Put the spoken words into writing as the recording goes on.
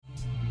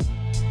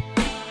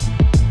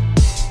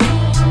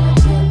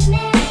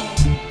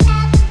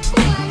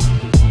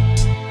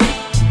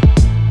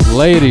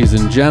Ladies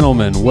and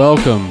gentlemen,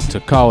 welcome to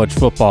College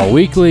Football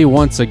Weekly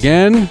once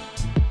again.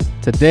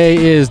 Today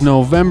is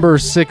November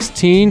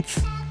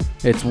 16th.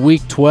 It's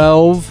week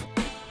 12.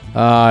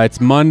 It's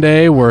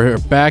Monday. We're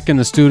back in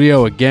the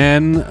studio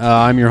again.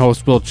 I'm your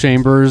host, Will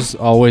Chambers.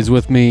 Always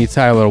with me,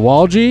 Tyler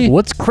Walgie.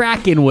 What's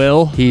cracking,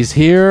 Will? He's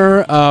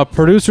here.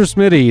 Producer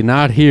Smitty,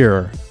 not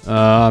here.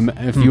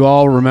 If you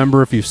all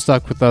remember, if you've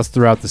stuck with us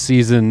throughout the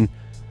season,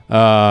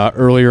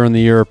 earlier in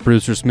the year,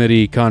 Producer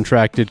Smitty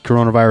contracted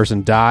coronavirus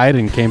and died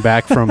and came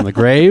back from the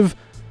grave.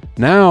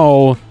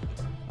 Now,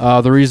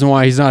 the reason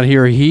why he's not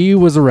here, he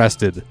was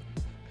arrested.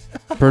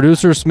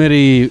 Producer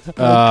Smitty. What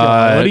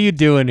are you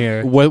doing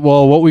here?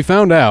 What we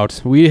found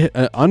out,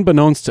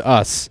 unbeknownst to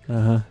us,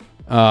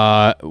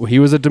 he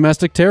was a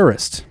domestic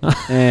terrorist,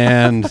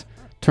 and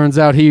turns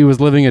out he was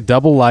living a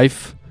double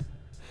life.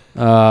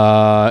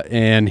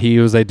 And he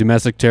was a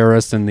domestic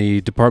terrorist, and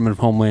the Department of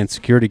Homeland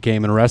Security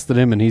came and arrested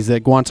him, and he's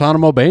at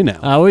Guantanamo Bay now.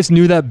 I always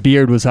knew that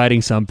beard was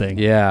hiding something.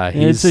 Yeah,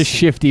 It's a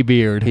shifty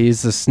beard.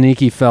 He's a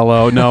sneaky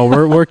fellow. No,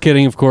 we're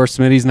kidding, of course.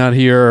 Smitty's not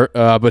here,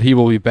 but he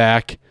will be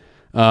back.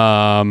 It's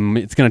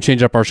going to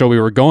change up our show. We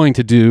were going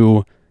to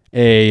do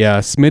a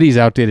Smitty's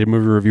outdated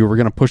movie review. We're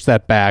going to push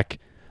that back.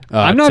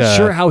 I'm not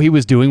sure how he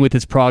was doing with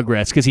his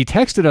progress because he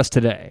texted us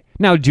today.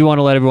 Now, do you want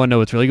to let everyone know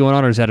what's really going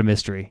on, or is that a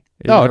mystery?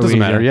 No, it doesn't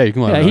matter. Yeah, you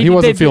can let him know. He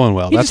wasn't feeling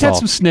well. He That's just had all.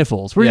 some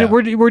sniffles.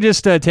 We're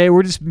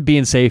just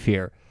being safe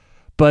here.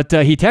 But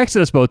he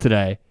texted us both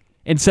today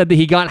and said that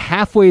he got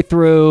halfway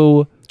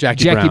through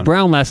Jackie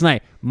Brown last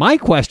night. My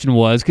question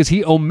was, because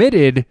he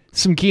omitted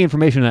some key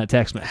information in that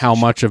text message. How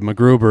much of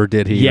MacGruber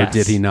did he or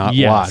did he not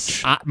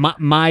watch?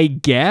 My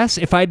guess,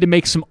 if I had to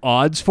make some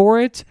odds for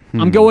it,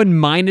 I'm going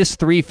minus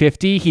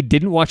 350. He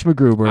didn't watch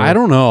MacGruber. I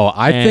don't know.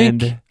 I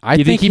think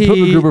he put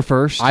MacGruber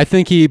first? I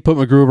think he put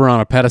MacGruber on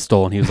a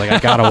pedestal, and he was like, I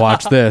got to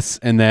watch this.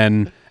 And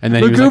then he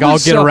was like, I'll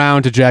get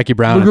around to Jackie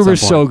Brown. MacGruber's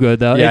so good,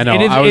 though. Yeah,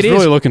 I was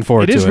really looking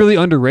forward to it. It is really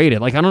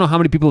underrated. Like, I don't know how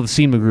many people have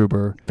seen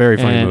MacGruber. Very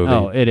funny movie.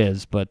 Oh, it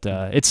is, but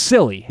it's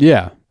silly.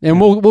 Yeah. And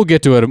we'll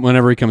get to it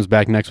whenever he comes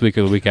back next week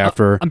or the week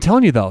after. I'm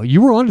telling you, though,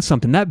 you were onto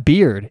something. That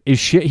beard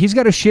is he's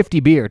got a shifty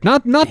beard.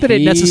 Not that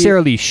it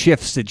necessarily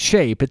shifts its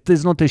shape. It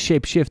is not the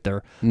shape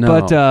shifter. No.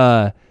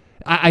 But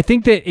I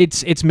think that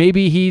it's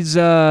maybe he's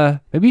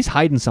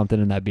hiding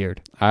something in that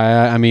beard.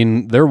 I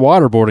mean, they're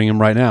waterboarding him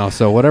right now,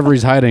 so whatever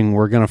he's hiding,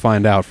 we're gonna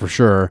find out for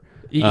sure.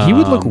 He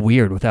would look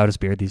weird without his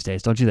beard these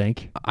days, don't you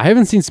think? I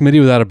haven't seen Smitty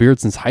without a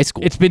beard since high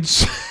school. It's been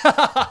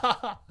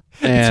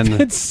and it's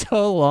been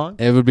so long.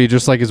 It would be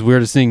just like as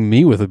weird as seeing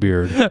me with a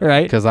beard,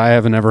 right? Because I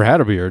haven't ever had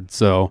a beard,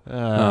 so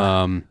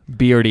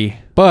beardy.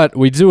 But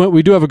we do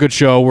have a good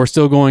show. We're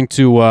still going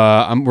to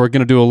we're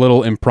going to do a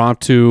little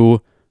impromptu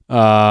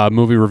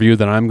movie review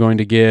that I'm going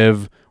to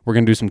give. We're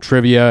going to do some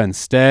trivia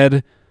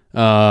instead.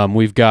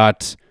 We've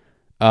got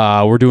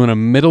we're doing a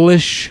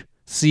middle-ish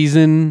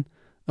season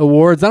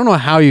awards. I don't know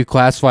how you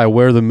classify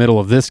where the middle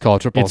of this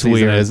college football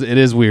season is. It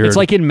is weird. It's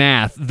like in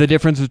math, the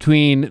difference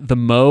between the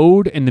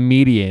mode and the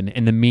median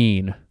and the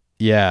mean.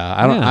 Yeah,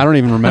 I don't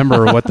even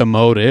remember what the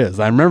mode is.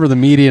 I remember the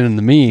median and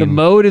the mean. The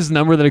mode is the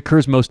number that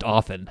occurs most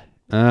often.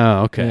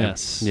 Oh, okay.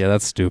 Yes. Yeah,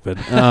 that's stupid.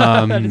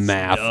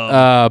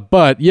 Math.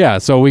 But yeah,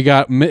 so we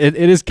got it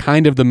is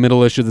kind of the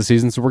middle-ish of the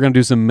season, so we're going to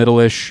do some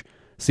middle-ish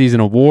season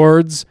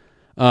awards.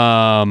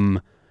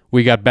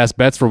 We got best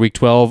bets for week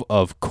 12,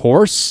 of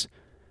course.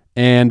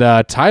 And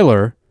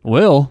Tyler,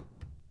 Will,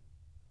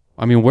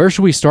 I mean, where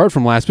should we start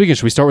from last weekend?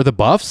 Should we start with the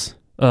Buffs?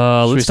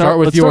 Should we start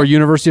with your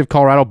University of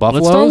Colorado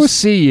Buffaloes? Let's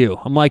start with CU.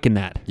 I'm liking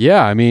that.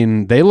 Yeah, I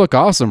mean, they look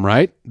awesome,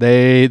 right?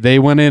 They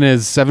went in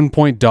as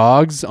 7-point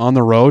dogs on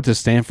the road to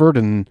Stanford,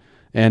 and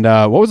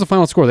what was the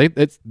final score?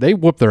 They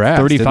whooped their ass,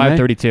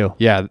 35-32.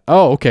 Yeah.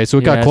 Oh, okay. So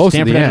it got close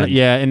Stanford at the end.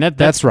 Yeah, and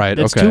that's right.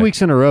 That's okay. 2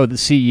 weeks in a row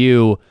that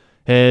CU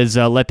has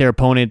let their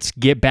opponents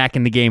get back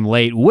in the game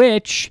late,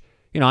 which,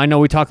 I know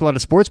we talk a lot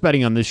of sports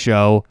betting on this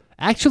show,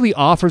 actually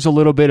offers a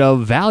little bit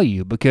of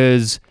value,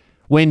 because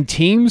when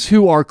teams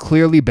who are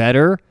clearly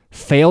better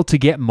fail to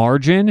get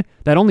margin,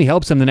 that only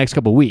helps them the next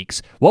couple of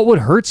weeks. What would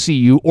hurt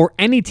CU, or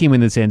any team in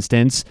this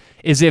instance,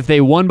 is if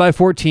they won by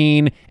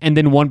 14 and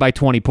then won by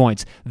 20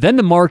 points. Then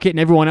the market and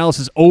everyone else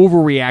is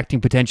overreacting,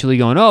 potentially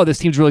going, oh, this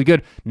team's really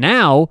good.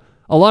 Now,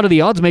 a lot of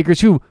the odds makers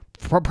who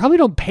probably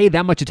don't pay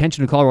that much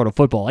attention to Colorado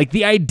football, like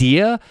the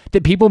idea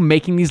that people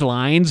making these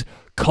lines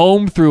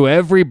comb through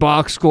every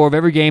box score of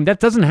every game, that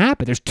doesn't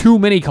happen. There's too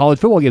many college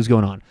football games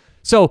going on.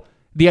 So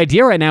the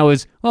idea right now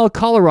is, well,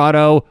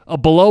 Colorado, a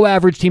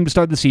below-average team to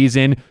start the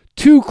season,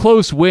 2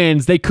 close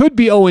wins. They could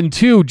be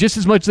 0-2 just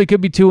as much as they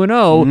could be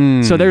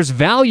 2-0. So there's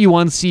value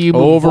on CU.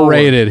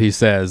 Overrated, he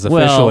says,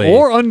 officially. Well,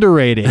 or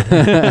underrated.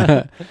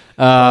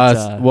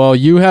 Well,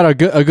 you had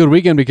a good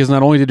weekend, because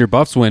not only did your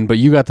Buffs win, but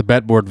you got the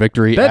bet board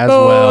victory as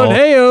well.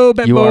 Hey-o,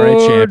 bet you board. are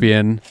a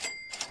champion.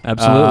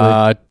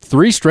 Absolutely.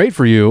 3 straight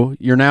for you.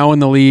 You're now in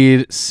the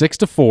lead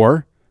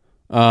 6-4.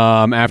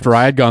 After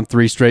I had gone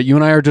 3 straight. You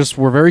and I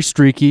we're very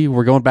streaky.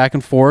 We're going back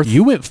and forth.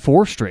 You went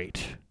 4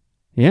 straight.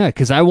 Yeah,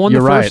 because I won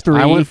You're the right. first 3.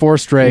 I went 4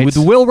 straight. With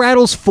Will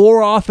Rattles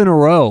 4 off in a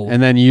row.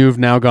 And then you've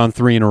now gone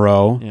 3 in a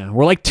row. Yeah,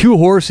 we're like 2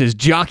 horses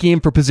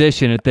jockeying for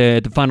position at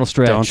the final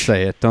stretch. Don't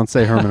say it. Don't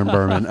say Herman and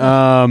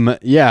Berman.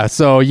 Yeah,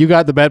 so you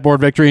got the bet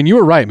board victory, and you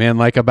were right, man.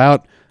 Like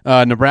about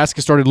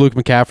Nebraska started Luke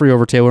McCaffrey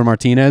over Taylor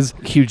Martinez.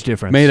 Huge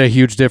difference. Made a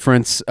huge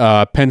difference.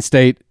 Penn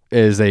State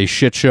is a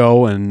shit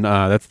show, and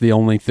that's the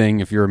only thing,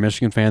 if you're a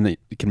Michigan fan, that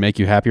can make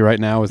you happy right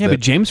now is that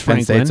but James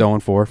Penn Franklin, State's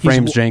 0-4.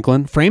 James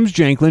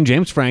Janklin.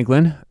 James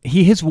Franklin,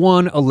 he has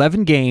won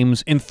 11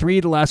 games in 3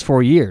 of the last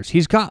 4 years.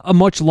 He's got a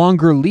much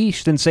longer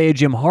leash than, say, a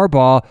Jim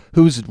Harbaugh,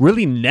 who's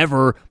really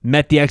never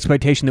met the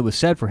expectation that was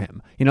set for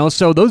him.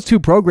 So those 2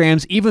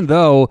 programs, even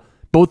though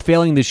both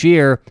failing this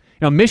year,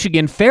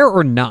 Michigan, fair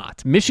or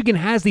not, Michigan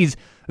has these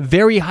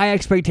very high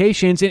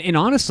expectations, and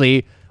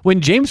honestly, when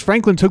James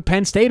Franklin took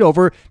Penn State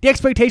over, the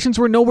expectations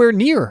were nowhere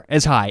near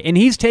as high. And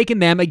he's taken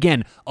them,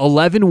 again,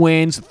 11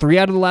 wins, 3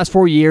 out of the last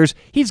 4 years.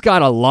 He's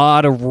got a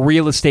lot of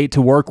real estate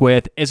to work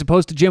with, as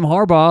opposed to Jim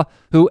Harbaugh,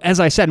 who, as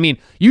I said,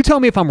 you tell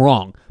me if I'm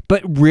wrong,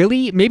 but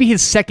really, maybe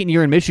his second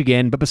year in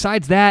Michigan, but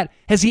besides that,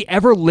 has he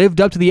ever lived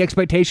up to the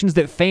expectations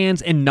that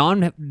fans and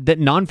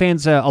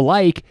non-fans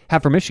alike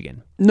have for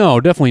Michigan?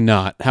 No, definitely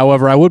not.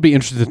 However, I would be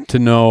interested to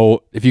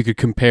know if you could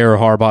compare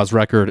Harbaugh's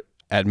record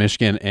at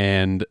Michigan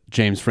and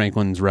James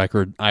Franklin's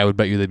record. I would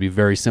bet you they'd be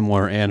very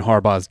similar, and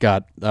Harbaugh's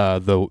got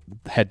the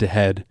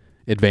head-to-head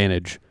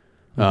advantage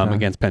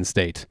against Penn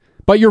State.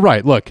 But you're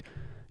right. Look,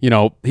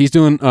 he's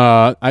doing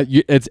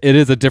it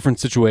is a different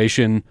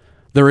situation.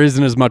 There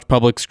isn't as much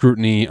public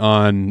scrutiny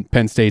on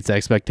Penn State's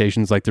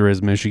expectations like there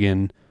is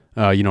Michigan,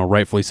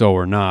 rightfully so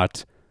or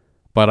not.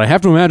 But I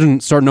have to imagine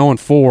starting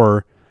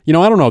 0-4, I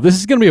don't know. This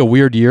is going to be a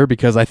weird year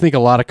because I think a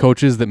lot of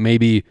coaches that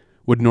maybe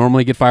would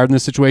normally get fired in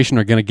this situation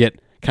are going to get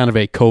kind of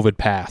a COVID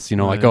pass,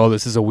 like, oh,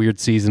 this is a weird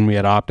season. We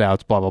had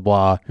opt-outs, blah, blah,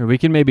 blah. We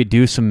can maybe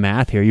do some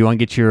math here. You want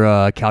to get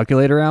your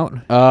calculator out?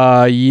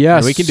 Yes.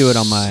 Yeah, we can do it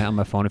on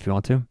my phone if you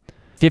want to.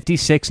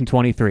 56 and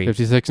 23.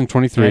 56 and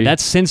 23. Yeah,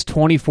 that's since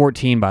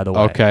 2014, by the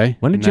way. Okay.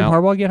 When did Jim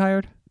Harbaugh get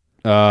hired?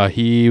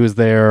 He was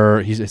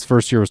there. His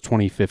first year was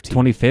 2015.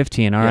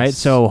 2015, all right.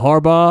 So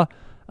Harbaugh,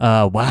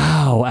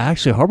 wow,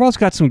 actually, Harbaugh's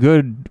got some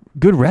good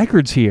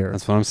records here.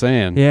 That's what I'm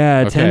saying.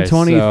 Yeah, okay, 10,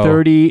 20,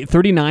 30,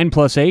 39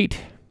 plus 8.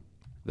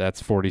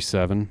 That's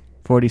 47.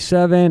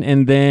 47,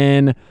 and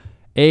then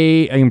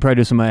 8, I can probably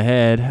do some in my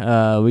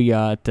head. We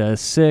got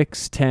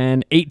 6,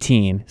 10,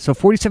 18. So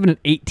 47 and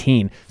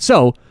 18.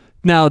 So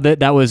now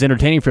that was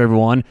entertaining for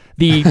everyone.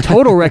 The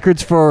total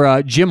records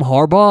for Jim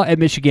Harbaugh at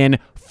Michigan,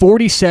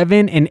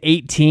 47 and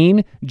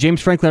 18. James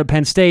Franklin at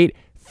Penn State,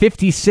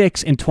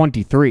 56 and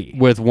 23.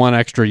 With one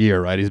extra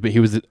year, right? He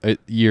was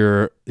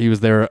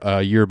there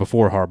a year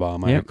before Harbaugh,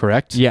 am I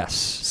correct? Yes.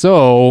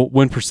 So,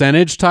 win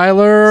percentage,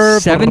 Tyler?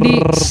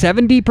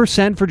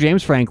 70% for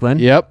James Franklin.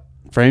 Yep.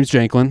 Frames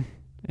Janklin.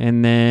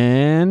 And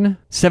then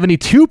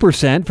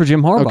 72% for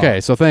Jim Harbaugh.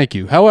 Okay, so thank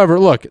you. However,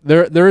 look,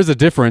 there is a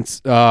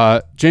difference.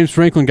 James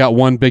Franklin got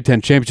one Big Ten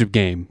championship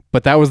game,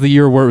 but that was the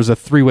year where it was a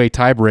 3-way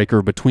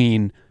tiebreaker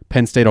between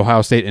Penn State,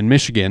 Ohio State, and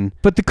Michigan.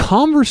 But the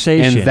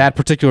conversation... And that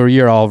particular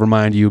year, I'll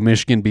remind you,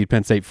 Michigan beat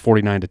Penn State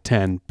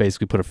 49-10,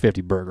 basically put a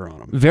 50 burger on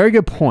them. Very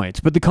good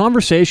point. But the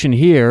conversation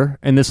here,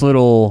 and this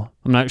little...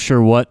 I'm not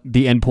sure what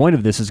the end point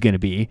of this is going to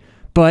be,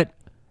 but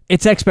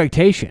it's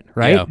expectation,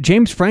 right? Yeah.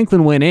 James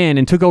Franklin went in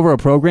and took over a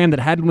program that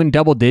hadn't won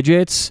double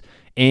digits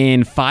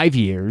in 5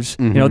 years.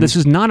 Mm-hmm. This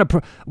is not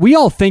we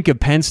all think of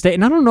Penn State,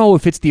 and I don't know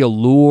if it's the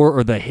allure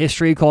or the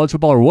history of college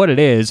football or what it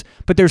is,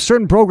 but there's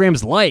certain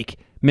programs like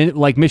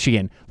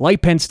Michigan,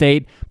 like Penn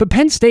State, but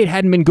Penn State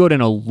hadn't been good in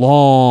a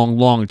long,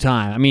 long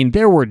time. I mean,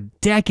 there were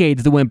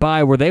decades that went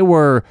by where they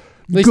were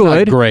good.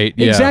 Not great,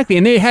 yeah. Exactly,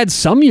 and they had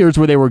some years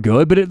where they were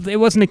good, but it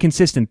wasn't a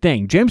consistent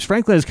thing. James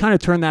Franklin has kind of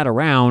turned that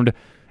around,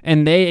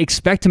 and they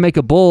expect to make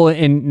a bowl,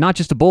 and not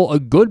just a bowl, a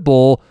good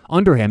bowl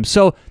under him.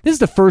 So this is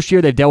the first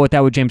year they've dealt with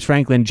that with James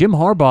Franklin. Jim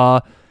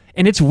Harbaugh,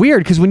 and it's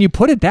weird because when you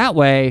put it that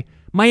way,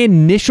 my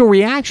initial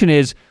reaction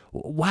is,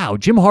 wow,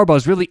 Jim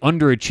Harbaugh's really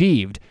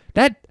underachieved.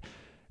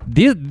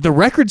 The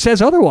record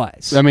says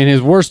otherwise. I mean,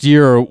 his worst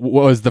year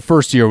was the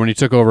first year when he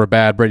took over a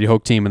bad Brady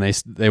Hoke team, and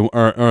they.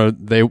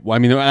 I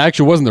mean, it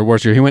actually wasn't their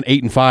worst year. He went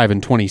 8-5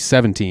 in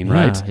 2017,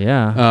 right?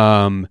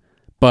 Yeah.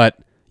 But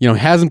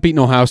hasn't beaten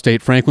Ohio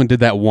State. Franklin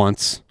did that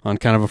once on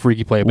kind of a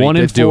freaky play, but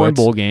 1-4 in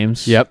bowl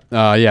games. Yep.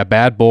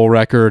 Bad bowl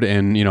record,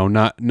 and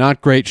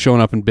not great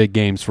showing up in big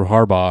games for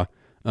Harbaugh.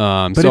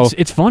 But so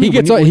it's funny.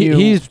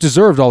 He's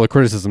deserved all the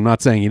criticism. I'm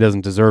not saying he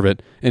doesn't deserve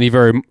it, and he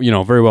very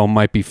well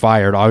might be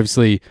fired.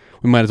 Obviously,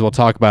 we might as well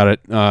talk about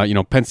it.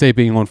 Penn State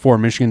being 1-4,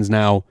 Michigan's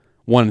now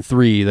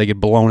 1-3. They get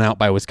blown out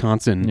by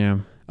Wisconsin.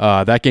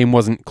 Yeah. That game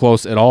wasn't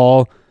close at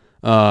all.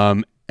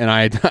 And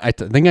I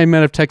think I might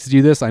have texted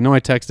you this. I know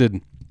I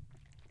texted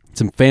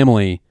some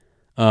family.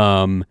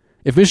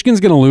 If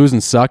Michigan's going to lose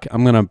and suck,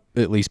 I'm going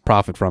to at least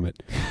profit from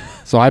it.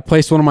 So I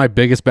placed one of my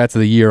biggest bets of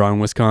the year on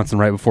Wisconsin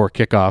right before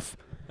kickoff.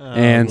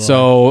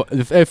 So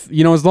if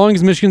as long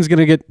as Michigan's going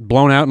to get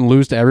blown out and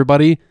lose to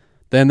everybody,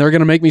 then they're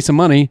going to make me some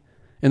money.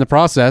 in the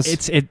process.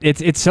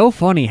 It's so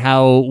funny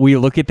how we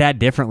look at that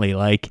differently.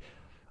 Like,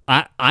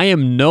 I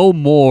am no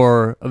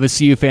more of a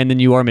CU fan than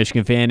you are a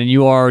Michigan fan, and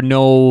you are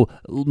no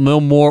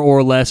more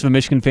or less of a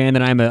Michigan fan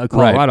than I'm a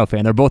Colorado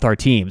fan. They're both our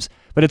teams.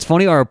 But it's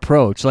funny our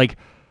approach. Like,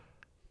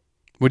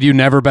 would you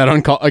never bet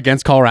on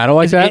against Colorado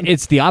like that?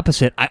 It's the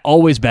opposite. I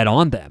always bet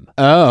on them.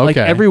 Oh, okay. Like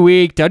every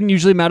week, doesn't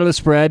usually matter the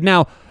spread.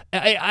 Now,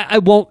 I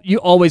won't you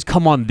always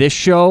come on this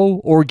show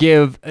or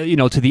give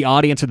to the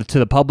audience or to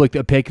the public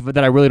a pick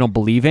that I really don't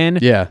believe in.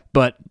 Yeah.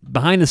 But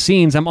behind the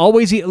scenes, I'm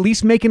always at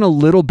least making a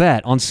little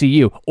bet on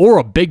CU or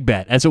a big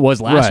bet as it was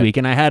last week,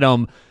 and I had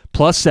them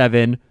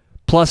 +7,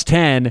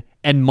 +10,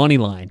 and money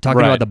line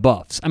talking about the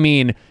Buffs. I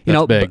mean,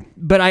 big.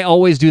 But I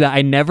always do that.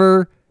 I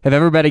never have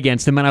ever bet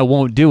against them, and I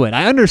won't do it.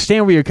 I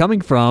understand where you're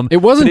coming from. It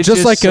wasn't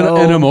just like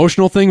an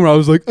emotional thing where I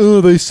was like, oh,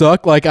 they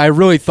suck. Like, I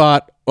really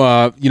thought,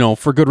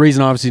 for good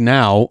reason, obviously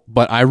now,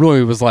 but I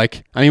really was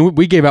like, I mean,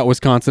 we gave out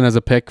Wisconsin as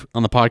a pick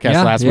on the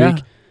podcast last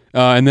week,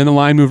 and then the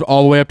line moved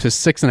all the way up to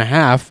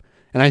 6.5,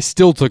 and I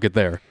still took it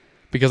there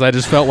because I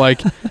just felt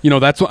like,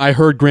 that's what I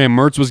heard Graham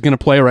Mertz was going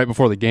to play right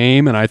before the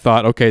game, and I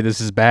thought, okay,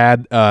 this is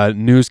bad.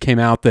 News came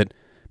out that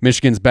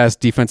Michigan's best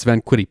defensive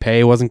end, Kwity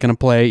Paye, wasn't going to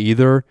play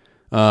either.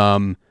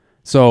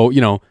 So,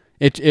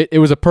 it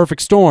was a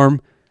perfect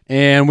storm,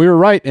 and we were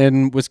right,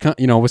 and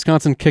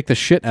Wisconsin kicked the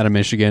shit out of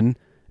Michigan.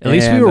 At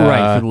least we were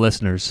right for the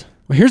listeners.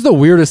 Well, here's the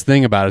weirdest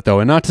thing about it, though,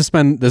 and not to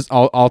spend this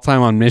all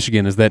time on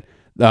Michigan, is that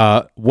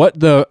what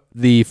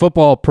the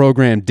football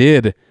program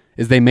did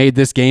is they made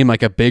this game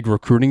like a big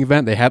recruiting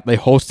event. They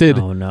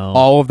hosted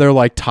all of their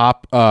like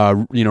top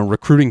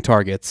recruiting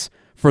targets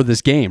for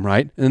this game,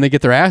 right? And then they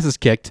get their asses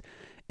kicked,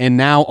 and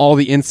now all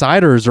the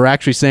insiders are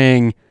actually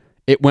saying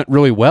it went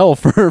really well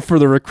for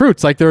the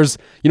recruits. Like there's,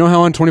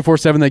 how on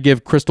 24/7 they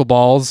give crystal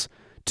balls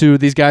to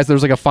these guys.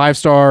 There's like a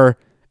 5-star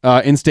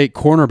in-state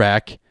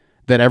cornerback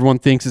that everyone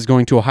thinks is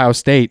going to Ohio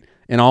State,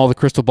 and all the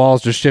crystal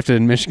balls just shifted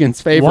in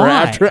Michigan's favor. Why?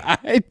 After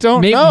I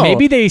don't know.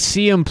 Maybe they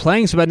see him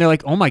playing so bad, and they're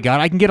like, oh my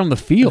God, I can get on the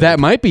field. That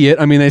might be it.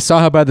 I mean, they saw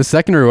how bad the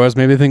secondary was.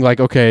 Maybe they think like,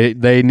 okay,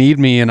 they need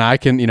me, and I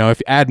can, if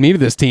you add me to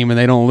this team and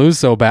they don't lose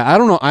so bad. I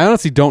don't know. I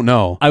honestly don't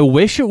know. I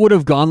wish it would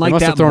have gone like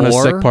that more a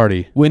sick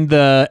party when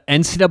the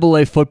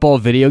NCAA football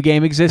video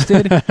game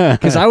existed,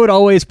 because I would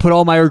always put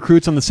all my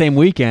recruits on the same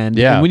weekend.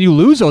 Yeah. And when you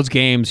lose those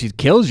games, it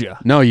kills you.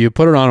 No, you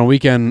put it on a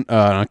weekend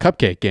on a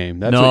cupcake game.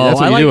 That's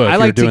what you do. I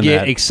like to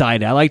get that.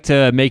 excited. I like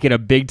to make it a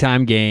big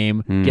time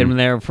game. Get them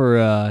there for.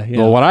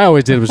 Well, what I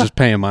always did was just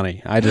paying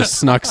money. I just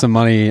snuck some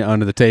money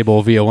under the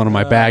table via one of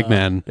my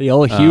bagmen. The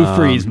old Hugh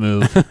Freeze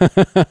move.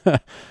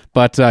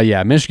 But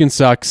Michigan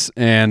sucks,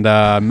 and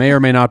may or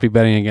may not be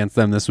betting against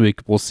them this week.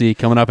 We'll see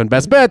coming up in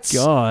Best Bets.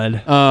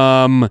 God.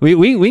 We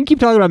can keep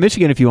talking about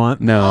Michigan if you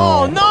want. No.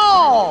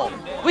 Oh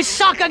no! We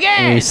suck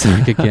again. We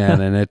suck again,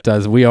 and it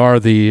does. We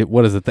are the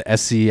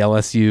SC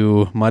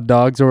LSU Mud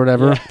Dogs or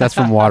whatever. That's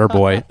from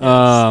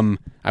Waterboy.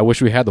 I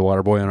wish we had the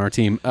Waterboy on our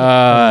team.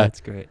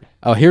 That's great.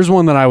 Here's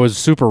one that I was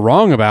super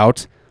wrong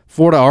about.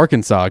 Florida,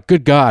 Arkansas.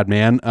 Good God,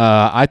 man.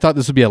 I thought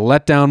this would be a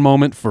letdown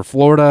moment for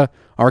Florida.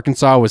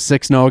 Arkansas was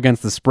 6-0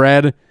 against the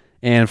spread,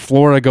 and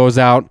Florida goes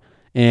out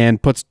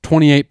and puts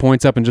 28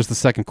 points up in just the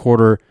second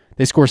quarter.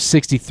 They score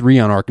 63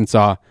 on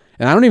Arkansas,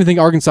 and I don't even think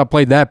Arkansas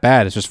played that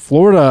bad. It's just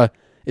Florida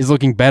is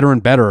looking better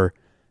and better.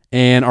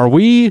 And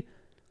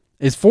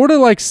is Florida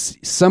like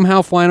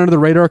somehow flying under the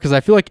radar? Because I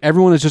feel like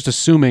everyone is just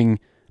assuming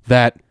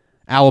that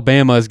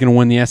Alabama is going to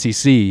win the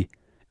SEC,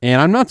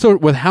 and I'm not so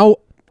with how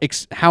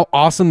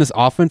awesome this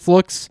offense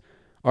looks.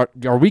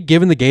 Are we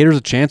giving the Gators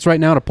a chance right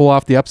now to pull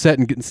off the upset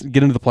and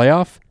get into the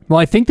playoff? Well,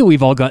 I think that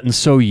we've all gotten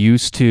so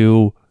used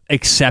to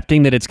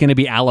accepting that it's going to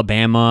be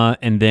Alabama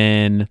and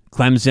then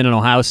Clemson and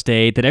Ohio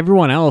State that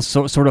everyone else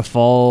sort of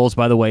falls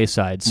by the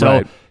wayside. So,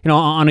 right.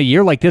 On a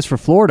year like this for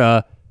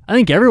Florida, I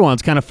think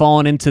everyone's kind of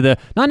fallen into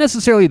not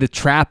necessarily the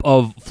trap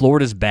of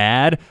Florida's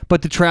bad,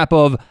 but the trap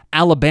of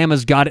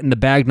Alabama's got it in the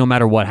bag no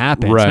matter what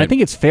happens. Right. And I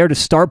think it's fair to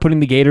start putting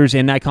the Gators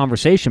in that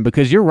conversation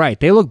because you're right.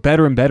 They look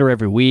better and better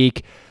every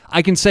week.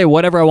 I can say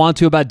whatever I want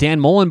to about Dan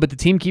Mullen, but the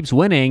team keeps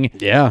winning.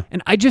 Yeah.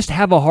 And I just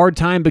have a hard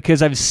time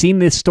because I've seen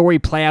this story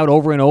play out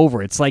over and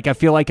over. It's like I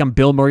feel like I'm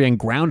Bill Murray on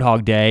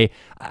Groundhog Day.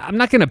 I'm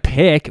not going to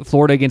pick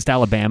Florida against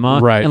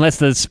Alabama unless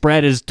the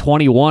spread is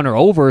 21 or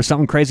over or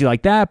something crazy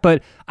like that.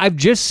 But I've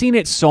just seen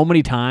it so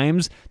many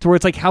times to where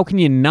it's like, how can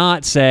you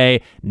not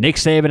say Nick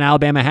Saban and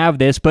Alabama have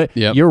this? But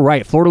You're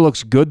right. Florida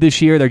looks good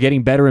this year. They're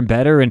getting better and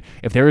better. And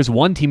if there is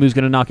one team who's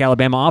going to knock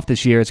Alabama off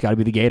this year, it's got to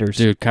be the Gators.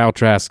 Dude, Kyle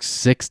Trask,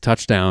 6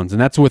 touchdowns. And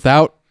that's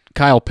without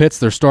Kyle Pitts,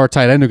 their star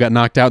tight end who got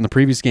knocked out in the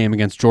previous game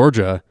against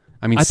Georgia.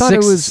 I mean, thought it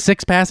was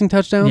 6 passing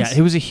touchdowns? Yeah,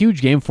 it was a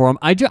huge game for him.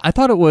 I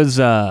thought it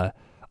was...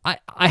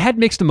 I had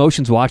mixed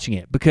emotions watching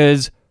it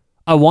because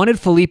I wanted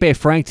Felipe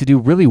Frank to do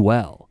really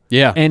well.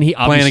 Yeah, and he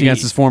playing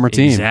against his former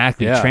team.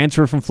 Exactly. Yeah.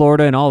 Transfer from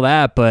Florida and all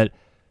that, but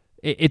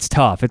it's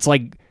tough. It's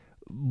like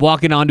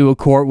walking onto a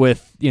court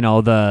with,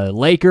 the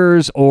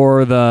Lakers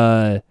or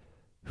the...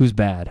 Who's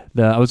bad?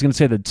 I was going to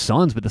say the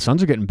Suns, but the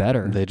Suns are getting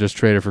better. They just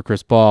traded for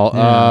Chris Paul.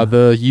 Yeah.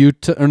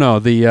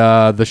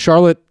 The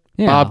Charlotte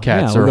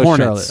Bobcats we'll or go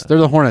Hornets. Charlotte. They're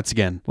the Hornets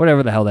again.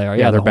 Whatever the hell they are.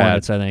 Yeah, Yeah, they're the bad.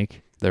 Hornets, I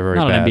think. They're very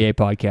Not bad. an NBA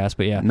podcast,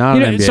 but yeah. Not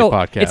an NBA so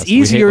podcast. It's We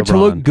hate easier to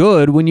look LeBron.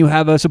 good when you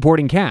have a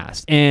supporting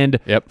cast. And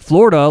Yep.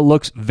 Florida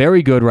looks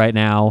very good right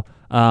now.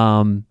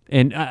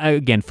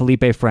 Again,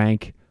 Felipe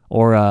Frank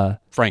or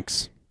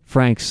Franks.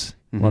 Frank's.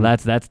 Well,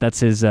 that's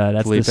his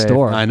that's Felipe, the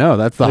store. I know.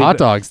 That's the hot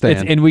dog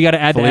stand. And we got to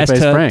add the S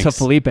Felipe's to Franks.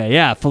 Felipe.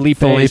 Yeah,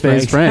 Felipe's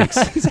Franks.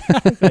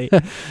 exactly.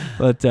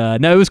 But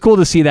no, it was cool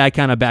to see that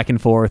kind of back and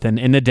forth. And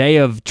in the day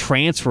of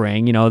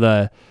transferring,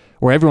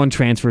 where everyone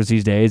transfers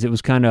these days, it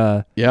was kind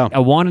of I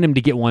wanted him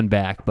to get one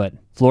back, but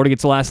Florida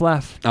gets the last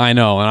laugh. I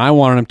know, and I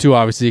wanted him to,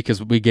 obviously,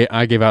 because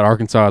I gave out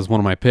Arkansas as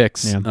one of my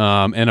picks, and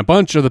a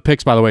bunch of the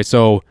picks, by the way.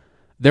 So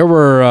there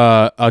were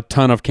a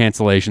ton of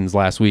cancellations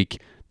last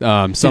week.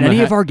 Did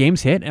any of our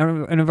games hit?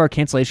 Any of our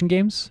cancellation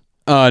games?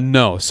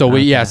 No. So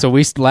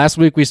last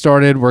week we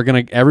started.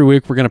 Every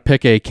week we're gonna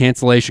pick a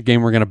cancellation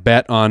game. We're gonna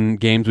bet on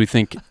games we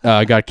think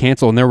got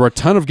canceled, and there were a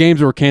ton of games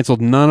that were canceled.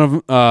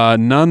 None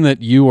that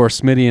you or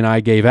Smitty and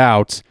I gave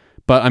out.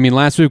 But I mean,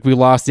 last week we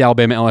lost the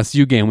Alabama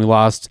LSU game. We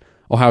lost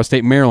Ohio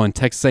State, Maryland,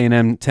 Texas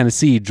A&M,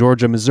 Tennessee,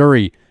 Georgia,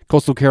 Missouri.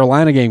 Coastal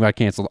Carolina game got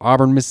canceled.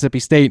 Auburn, Mississippi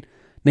State,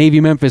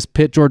 Navy, Memphis,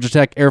 Pitt, Georgia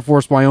Tech, Air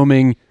Force,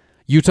 Wyoming,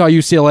 Utah,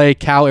 UCLA,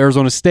 Cal,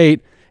 Arizona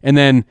State, and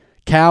then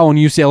Cal and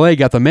UCLA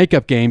got the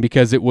makeup game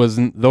because it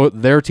wasn't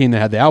their team that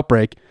had the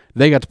outbreak.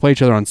 They got to play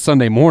each other on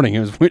Sunday morning.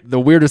 It was the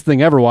weirdest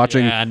thing ever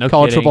watching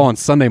college football on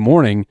Sunday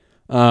morning.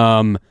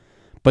 But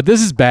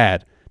this is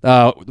bad.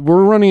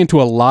 We're running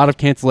into a lot of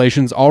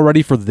cancellations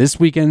already for this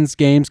weekend's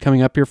games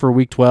coming up here for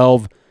Week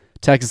 12.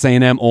 Texas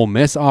A&M, Ole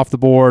Miss off the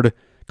board.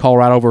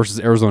 Colorado versus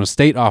Arizona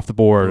State off the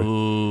board.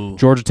 Ooh.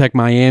 Georgia Tech,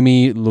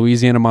 Miami,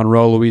 Louisiana,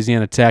 Monroe,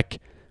 Louisiana Tech.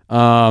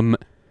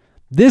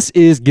 This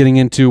is getting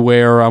into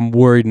where I'm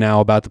worried now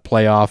about the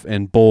playoff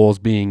and bowls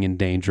being in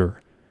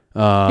danger.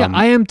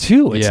 I am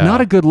too. It's not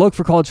a good look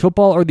for college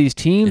football or these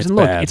teams. It's and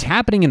look, bad. it's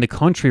happening in the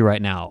country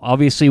right now.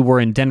 Obviously, we're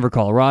in Denver,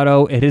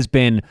 Colorado. It has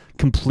been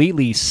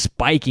completely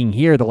spiking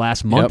here the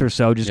last month or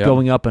so, just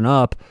going up and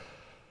up.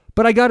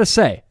 But I got to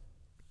say,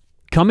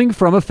 coming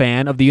from a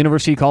fan of the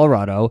University of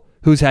Colorado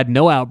who's had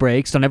no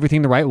outbreaks, done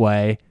everything the right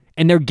way,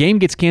 and their game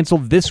gets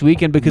canceled this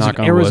weekend because Knock of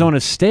on Arizona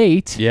wood.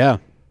 State. Yeah.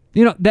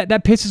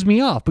 That pisses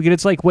me off because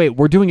it's like, wait,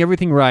 we're doing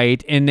everything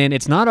right, and then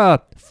it's not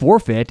a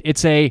forfeit,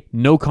 it's a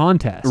no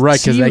contest. Right,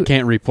 because they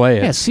can't replay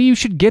it. Yeah, see, you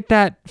should get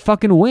that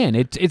fucking win.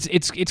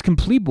 It's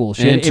complete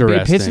bullshit. It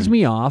pisses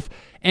me off.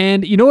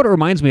 And you know what it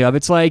reminds me of?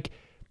 It's like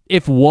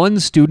if one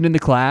student in the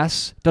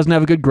class doesn't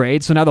have a good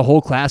grade, so now the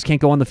whole class can't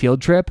go on the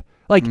field trip.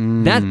 Like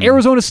that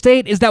Arizona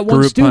State is that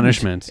one Group student.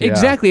 punishment, yeah.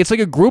 Exactly. It's like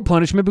a group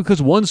punishment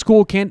because one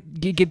school can't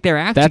get their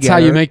act That's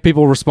together. how you make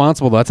people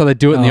responsible. That's how they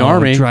do it in the Oh, it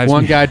Army. drives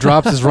One me- guy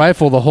drops his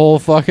rifle, the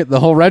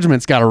whole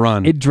regiment's got to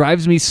run. It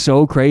drives me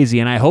so crazy,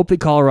 and I hope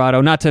that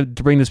Colorado, not to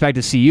bring this back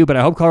to CU, but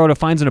I hope Colorado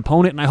finds an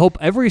opponent, and I hope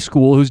every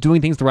school who's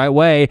doing things the right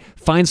way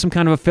finds some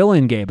kind of a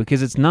fill-in game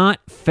because it's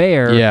not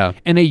fair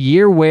in a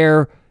year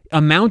where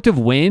amount of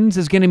wins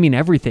is going to mean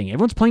everything.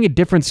 Everyone's playing a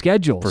different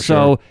schedule.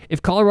 So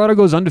if Colorado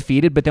goes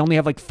undefeated, but they only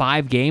have like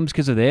 5 games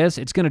because of this,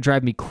 it's going to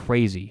drive me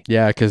crazy.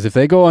 Yeah, because if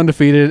they go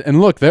undefeated, and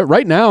look,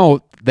 right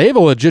now, they have a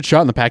legit shot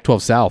in the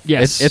Pac-12 South.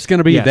 Yes. It's going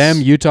to be them,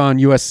 Utah, and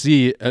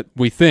USC,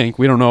 we think.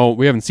 We don't know.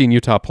 We haven't seen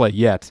Utah play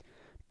yet.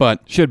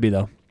 But should be,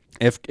 though.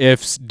 Do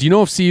you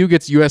know if CU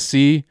gets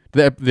USC?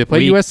 They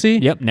play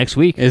USC? Yep, next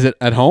week. Is it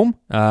at home?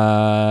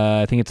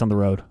 I think it's on the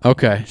road.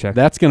 Okay. Check.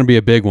 That's going to be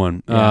a big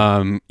one.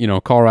 Yeah.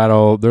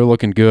 Colorado, they're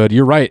looking good.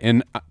 You're right.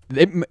 And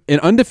an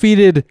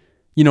undefeated,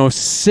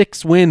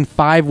 6-win,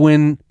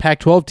 5-win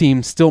Pac-12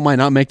 team still might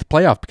not make the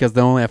playoff because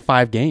they only have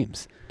 5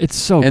 games. It's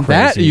so and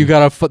crazy.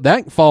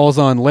 that falls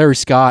on Larry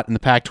Scott and the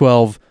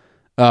Pac-12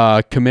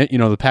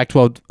 the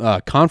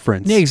Pac-12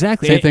 conference. Yeah,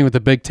 exactly. Same thing with the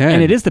Big Ten.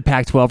 And it is the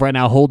Pac-12 right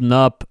now holding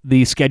up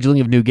the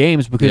scheduling of new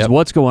games because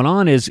what's going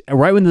on is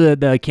right when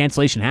the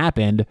cancellation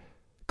happened,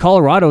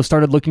 Colorado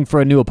started looking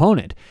for a new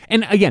opponent.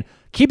 And again,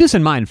 keep this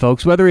in mind,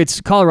 folks, whether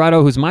it's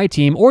Colorado, who's my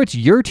team, or it's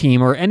your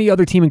team or any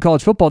other team in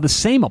college football, the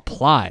same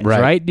applies,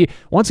 right?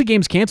 Once a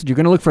game's canceled, you're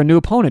going to look for a new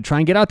opponent, try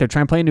and get out there,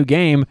 try and play a new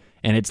game.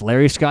 And it's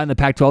Larry Scott in the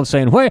Pac-12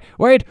 saying,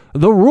 wait,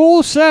 the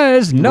rule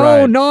says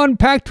no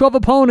non-Pac-12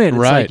 opponent.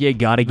 It's like, you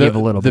got to give a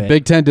little bit. The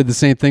Big Ten did the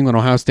same thing when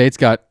Ohio State's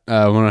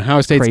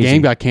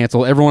game got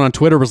canceled. Everyone on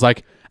Twitter was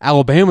like,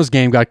 Alabama's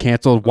game got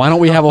canceled. Why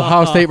don't we have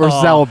Ohio State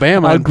versus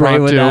Alabama? How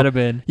great would that have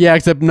been? Yeah,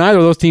 except neither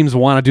of those teams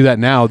want to do that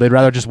now. They'd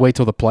rather just wait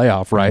till the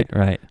playoff, right?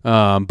 Right.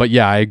 But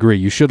yeah, I agree.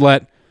 You should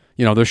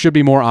there should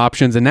be more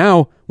options. And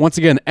now, once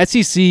again,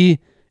 SEC,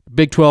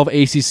 Big 12,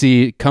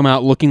 ACC come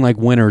out looking like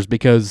winners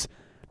because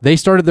they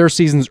started their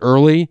seasons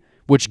early,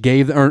 which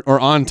gave or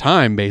on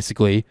time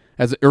basically,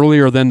 as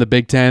earlier than the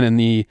Big Ten and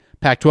the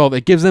Pac-12.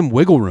 It gives them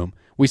wiggle room.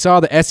 We saw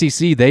the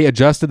SEC; they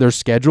adjusted their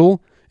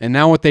schedule, and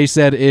now what they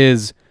said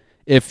is,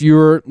 if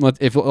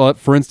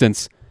for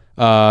instance,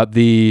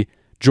 the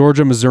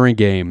Georgia-Missouri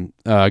game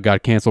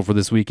got canceled for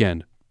this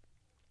weekend.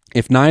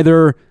 If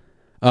neither,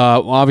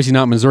 obviously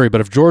not Missouri,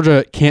 but if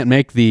Georgia can't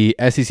make the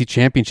SEC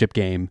championship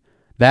game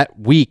that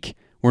week,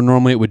 where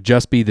normally it would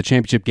just be the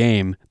championship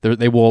game.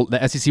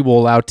 The SEC will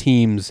allow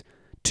teams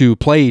to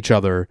play each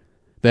other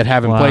that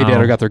haven't played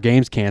yet or got their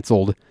games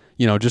canceled,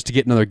 just to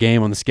get another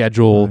game on the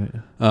schedule,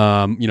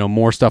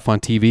 more stuff on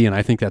TV, and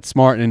I think that's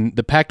smart. And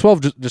the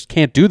Pac-12 just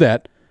can't do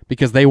that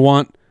because they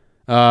want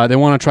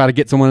to try to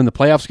get someone in the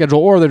playoff schedule,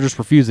 or they're just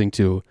refusing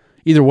to.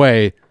 Either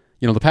way,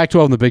 the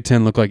Pac-12 and the Big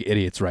Ten look like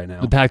idiots right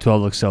now. The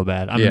Pac-12 looks so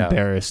bad. I'm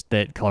embarrassed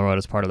that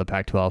Colorado's part of the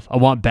Pac-12. I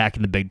want back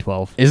in the Big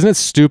 12. Isn't it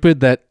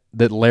stupid that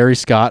Larry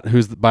Scott,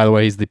 who's, by the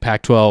way, he's the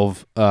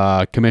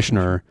Pac-12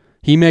 commissioner,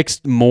 he makes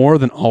more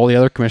than all the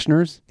other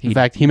commissioners? In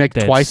fact, he makes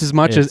twice as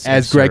much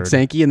as Greg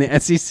Sankey in the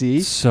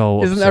SEC.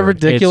 So Isn't that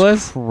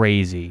ridiculous? It's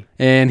crazy.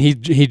 And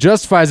he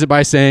justifies it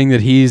by saying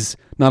that he's,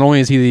 not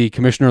only is he the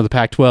commissioner of the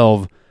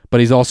Pac-12, but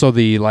he's also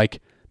the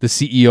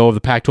CEO of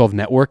the Pac-12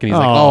 network, and he's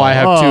I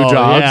have 2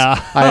 jobs.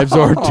 Yeah. I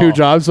absorbed 2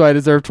 jobs, so I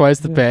deserve twice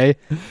the pay.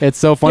 It's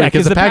so funny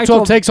because the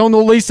Pac-12 takes home the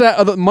least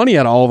of the money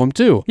out of all of them,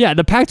 too. Yeah,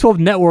 the Pac-12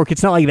 network,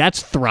 it's not like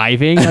that's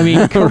thriving. I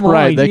mean, come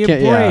on, give me a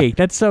break. Yeah.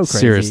 That's so crazy.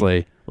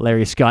 Seriously.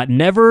 Larry Scott,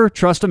 never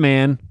trust a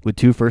man with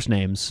 2 first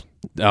names.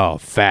 Oh,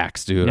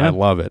 facts, dude. Yeah. I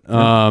love it.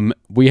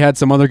 We had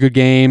some other good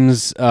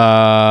games.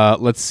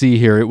 Let's see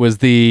here. It was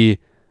the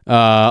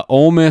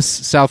Ole Miss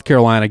South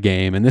Carolina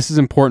game, and this is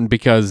important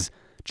because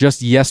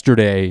just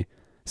yesterday,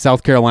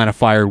 South Carolina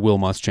fired Will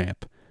Muschamp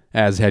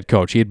as head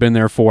coach. He had been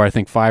there for, I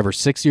think, 5 or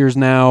 6 years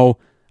now.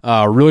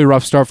 Really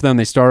rough start for them.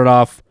 They started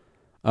off,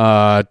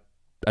 I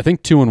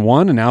think,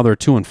 2-1, and now they're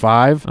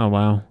 2-5. Oh,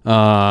 wow.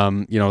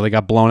 They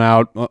got blown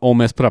out. Ole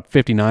Miss put up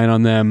 59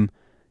 on them.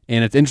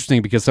 And it's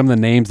interesting because some of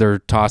the names they're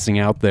tossing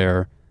out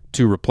there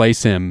to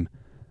replace him,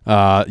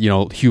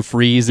 Hugh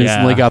Freeze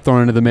instantly got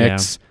thrown into the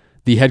mix. Yeah.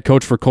 The head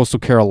coach for Coastal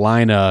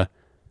Carolina,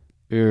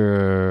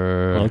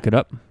 I'll look it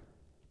up.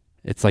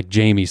 It's like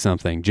Jamie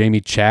something.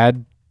 Jamie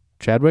Chadwell?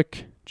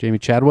 Jamie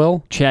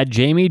Chadwell.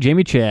 Jamie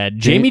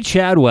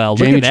Chadwell.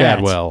 Look at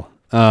that.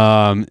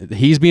 Chadwell.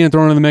 He's being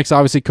thrown in the mix,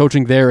 obviously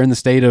coaching there in the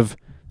state of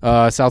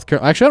South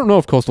Carolina. Actually, I don't know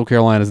if Coastal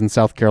Carolina is in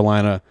South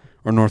Carolina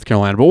or North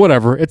Carolina, but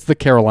whatever. It's the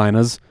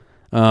Carolinas.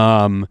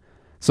 So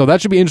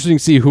that should be interesting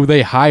to see who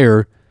they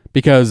hire,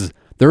 because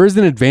there is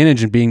an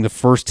advantage in being the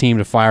first team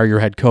to fire your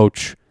head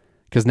coach,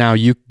 because now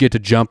you get to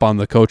jump on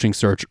the coaching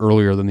search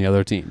earlier than the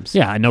other teams.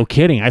 Yeah, no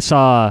kidding. I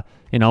saw,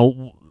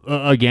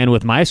 again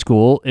with my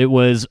school, it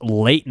was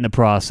late in the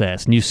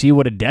process, and you see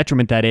what a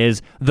detriment that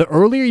is. The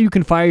earlier you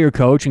can fire your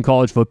coach in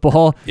college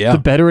football, the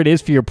better it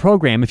is for your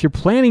program. If you're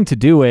planning to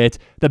do it,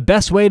 the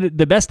best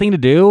thing to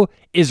do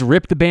is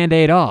rip the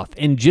Band-Aid off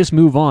and just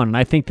move on. And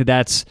I think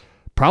that's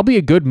probably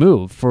a good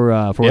move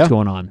for what's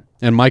going on.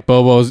 And Mike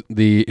Bobo's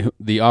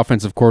the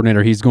offensive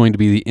coordinator. He's going to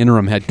be the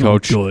interim head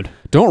coach. Good.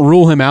 Don't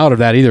rule him out of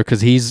that either,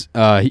 because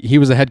he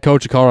was a head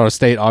coach at Colorado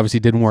State. Obviously,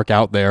 didn't work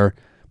out there.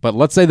 But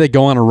let's say they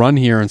go on a run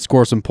here and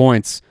score some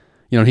points.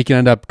 He can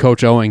end up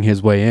Coach Oing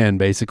his way in,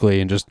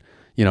 basically, and just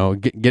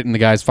getting the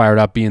guys fired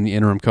up, being the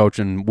interim coach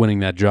and winning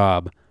that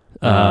job.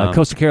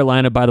 Coastal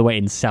Carolina, by the way,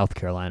 in South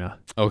Carolina.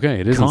 Okay,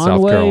 it is in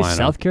South Carolina.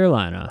 South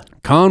Carolina.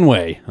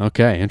 Conway.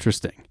 Okay,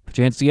 interesting. Put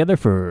your hands together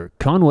for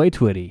Conway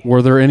Twitty.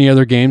 Were there any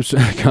other games,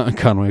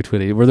 Conway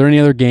Twitty? Were there any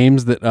other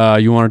games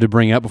that you wanted to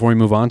bring up before we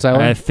move on,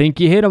 Tyler? I think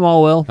you hit them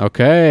all, Will.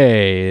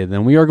 Okay,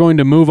 then we are going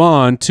to move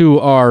on to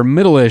our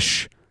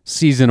middle-ish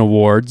season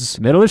awards.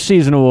 Middle-ish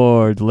season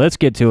awards. Let's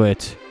get to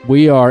it.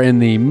 We are in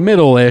the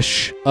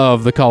middle-ish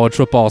of the college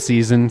football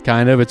season,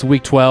 kind of. It's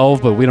week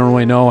 12, but we don't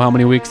really know how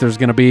many weeks there's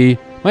going to be.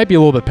 Might be a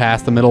little bit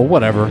past the middle,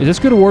 whatever. Is this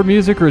good award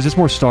music, or is this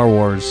more Star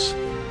Wars?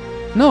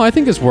 No, I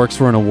think this works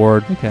for an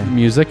award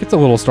music. It's a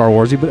little Star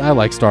Warsy, but I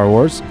like Star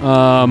Wars.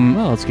 Well,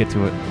 let's get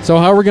to it. So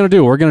how are we going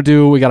to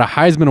do? We got a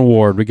Heisman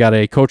Award. We got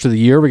a Coach of the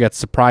Year. We got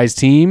Surprise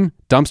Team,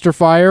 Dumpster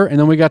Fire, and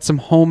then we got some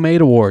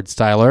homemade awards,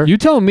 Tyler. You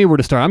telling me where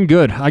to start. I'm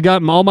good. I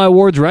got all my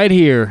awards right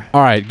here.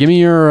 All right, give me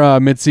your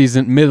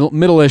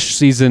middle-ish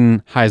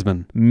season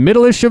Heisman.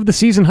 Middle-ish of the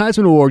season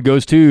Heisman Award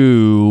goes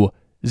to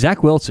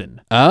Zach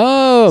Wilson.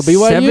 Oh,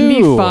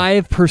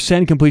 BYU.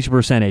 75% completion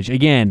percentage.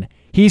 Again,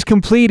 he's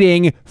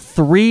completing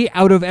 3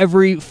 out of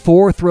every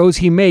 4 throws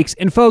he makes.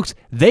 And folks,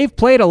 they've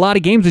played a lot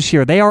of games this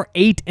year. They are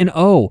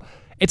 8-0.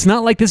 It's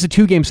not like this is a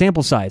 2-game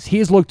sample size. He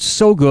has looked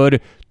so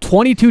good.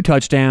 22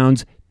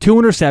 touchdowns, 2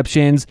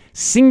 interceptions,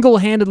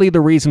 single-handedly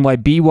the reason why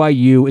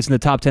BYU is in the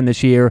top 10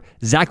 this year.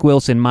 Zach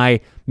Wilson,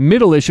 my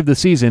middle-ish of the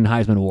season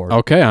Heisman Award.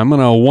 Okay, I'm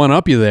going to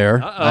one-up you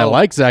there. I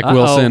like Zach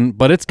Wilson,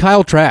 but it's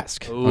Kyle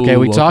Trask.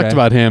 We talked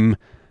about him.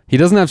 He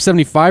doesn't have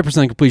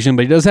 75% completion,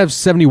 but he does have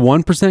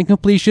 71%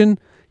 completion.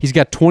 He's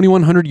got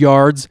 2,100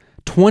 yards,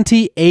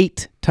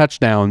 28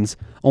 touchdowns,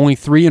 only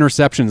 3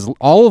 interceptions.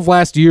 All of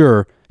last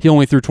year, he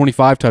only threw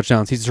 25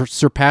 touchdowns. He's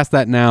surpassed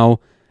that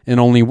now in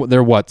only,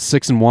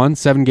 6-1,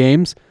 7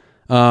 games.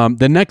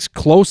 The next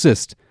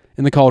closest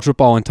in the college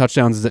football in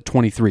touchdowns is at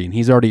 23, and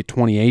he's already at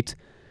 28.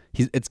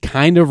 It's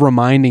kind of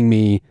reminding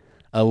me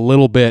a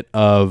little bit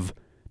of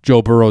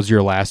Joe Burrow's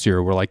year last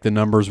year, where the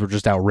numbers were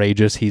just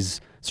outrageous.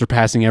 He's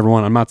surpassing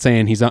everyone. I'm not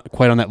saying he's not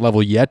quite on that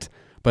level yet,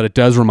 but it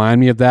does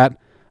remind me of that.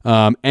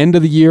 End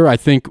of the year, I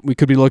think we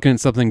could be looking at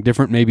something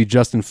different. Maybe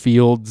Justin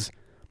Fields,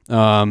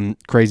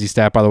 Crazy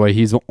stat, by the way.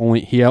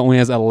 He only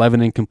has 11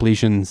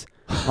 incompletions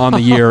on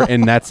the year,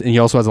 and he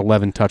also has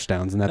 11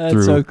 touchdowns, and that's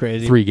through so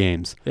crazy. 3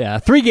 games. Yeah,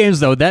 3 games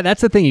though.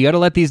 That's the thing. You got to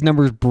let these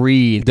numbers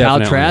breathe.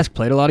 Definitely. Kyle Trask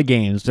played a lot of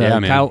games.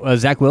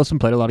 Zach Wilson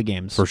played a lot of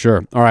games. For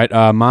sure. All right,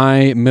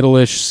 my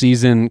middle-ish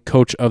season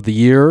coach of the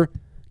year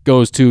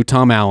goes to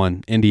Tom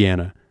Allen,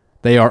 Indiana.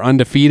 They are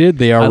undefeated.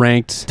 They are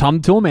ranked. Tom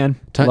the Toolman.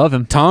 Love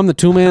him. Tom the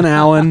Toolman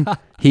Allen.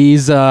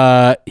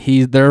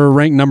 They're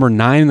ranked number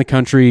 9 in the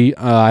country.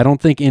 I don't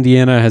think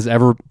Indiana has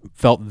ever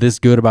felt this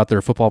good about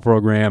their football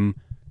program.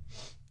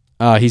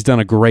 He's done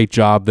a great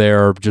job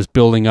there, just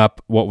building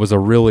up what was a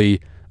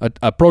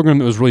program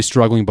that was really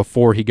struggling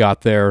before he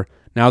got there.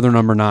 Now they're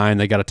number 9.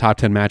 They got a top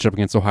 10 matchup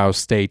against Ohio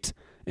State,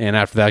 and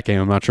after that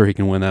game, I'm not sure he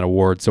can win that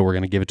award. So we're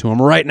going to give it to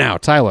him right now,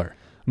 Tyler.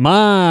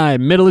 My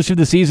middle-ish of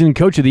the season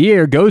coach of the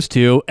year goes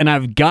to, and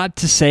I've got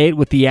to say it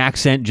with the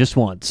accent just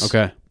once.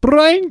 Okay.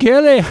 Brian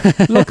Kelly.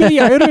 Look at the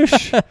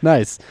Irish.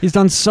 Nice. He's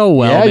done so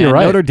well. Yeah, man. you're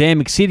right. Notre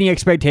Dame exceeding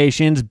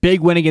expectations.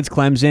 Big win against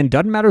Clemson.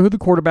 Doesn't matter who the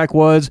quarterback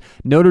was.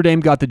 Notre Dame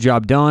got the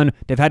job done.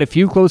 They've had a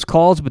few close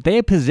calls, but they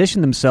have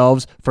positioned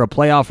themselves for a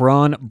playoff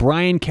run.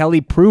 Brian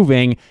Kelly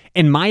proving,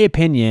 in my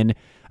opinion,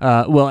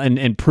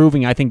 and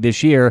proving, I think,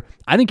 this year,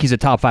 I think he's a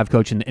top 5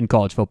 coach in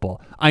college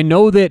football. I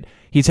know that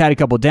he's had a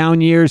couple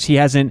down years. He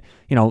hasn't,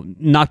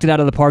 knocked it out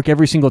of the park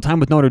every single time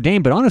with Notre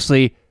Dame, but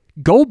honestly,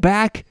 go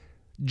back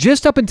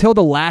just up until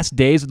the last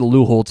days of the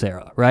Lou Holtz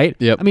era, right?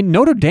 Yep. I mean,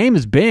 Notre Dame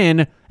has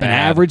been an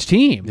average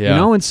team,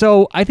 and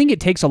so I think it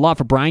takes a lot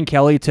for Brian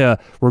Kelly to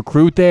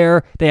recruit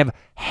there. They have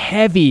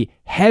heavy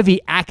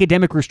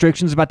academic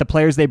restrictions about the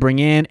players they bring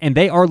in, and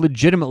they are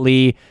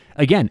legitimately,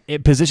 again,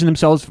 positioning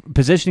themselves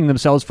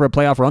for a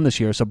playoff run this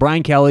year. So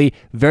Brian Kelly,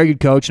 very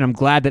good coach, and I'm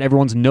glad that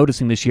everyone's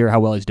noticing this year how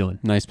well he's doing.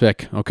 Nice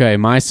pick. Okay,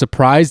 my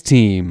surprise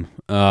team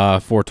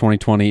for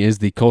 2020 is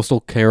the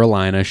Coastal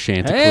Carolina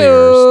Chanticleers.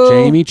 Hey-o!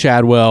 Jamie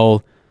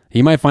Chadwell.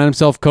 He might find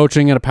himself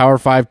coaching at a Power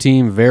 5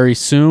 team very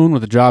soon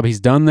with the job he's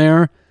done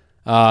there.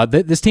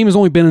 This team has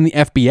only been in the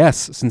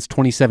FBS since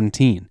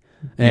 2017.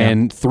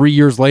 And 3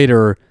 years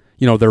later,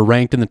 they're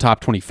ranked in the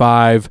top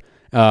 25.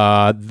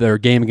 Their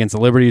game against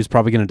the Liberty is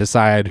probably going to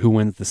decide who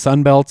wins the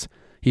Sun Belt.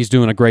 He's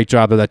doing a great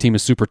job there. That team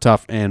is super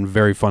tough and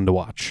very fun to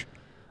watch.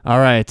 All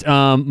right.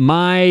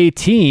 My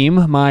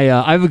team, I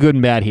have a good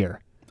and bad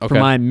here. Okay. For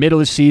my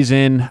middle of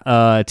season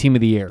team of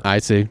the year. I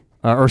see.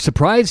 Or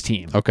surprise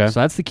team. Okay.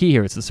 So that's the key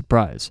here. It's the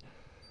surprise.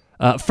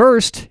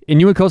 First, in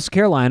Coastal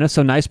Carolina,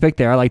 so nice pick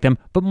there. I like them.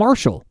 But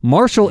Marshall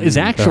is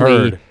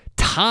actually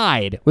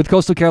tied with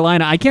Coastal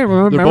Carolina. I can't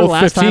remember They're both the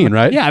last 15, time.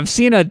 right? Yeah, I've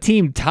seen a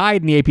team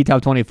tied in the AP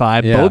Top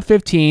 25. Yeah. Both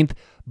 15th,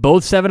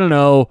 both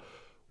 7-0.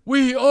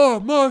 We are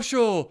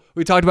Marshall.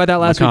 We talked about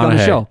that last week on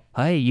the show.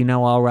 Hey,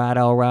 all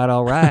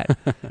right.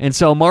 And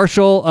so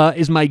Marshall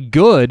is my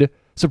good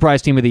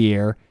surprise team of the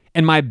year.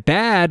 And my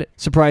bad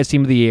surprise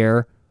team of the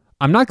year,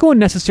 I'm not going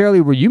necessarily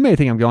where you may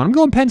think I'm going. I'm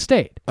going Penn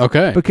State.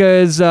 Okay.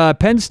 Because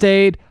Penn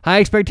State, high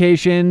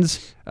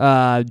expectations,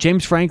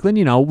 James Franklin,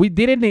 no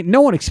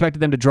one expected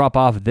them to drop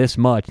off this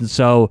much. And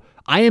so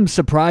I am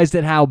surprised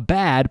at how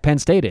bad Penn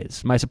State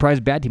is. My surprise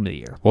bad team of the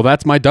year. Well,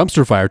 that's my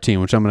dumpster fire team,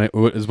 which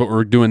is what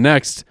we're doing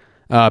next.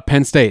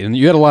 Penn State. And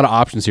you had a lot of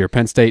options here.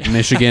 Penn State,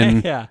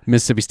 Michigan, Yeah.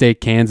 Mississippi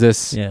State,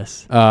 Kansas.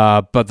 Yes.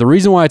 But the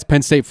reason why it's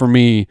Penn State for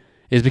me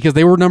is because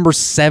they were number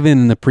 7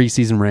 in the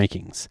preseason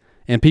rankings.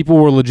 And people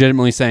were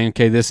legitimately saying,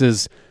 okay, this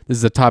is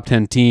a top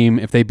 10 team.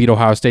 If they beat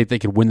Ohio State, they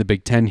could win the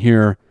Big Ten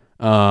here.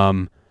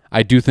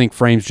 I do think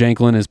Frames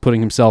Janklin is putting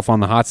himself on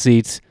the hot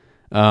seat.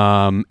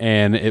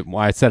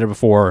 I said it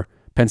before,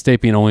 Penn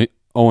State being only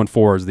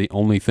 0-4 is the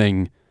only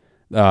thing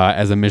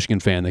as a Michigan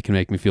fan that can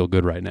make me feel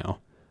good right now.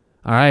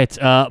 All right.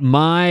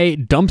 My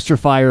dumpster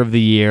fire of the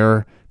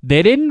year,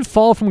 they didn't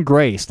fall from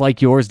grace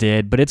like yours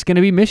did, but it's going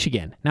to be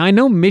Michigan. Now, I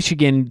know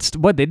Michigan,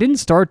 they didn't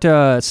start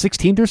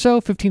 16th or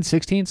so, 15th,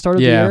 16th start of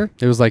the year?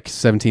 Yeah, it was like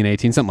 17,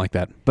 18, something like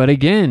that. But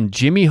again,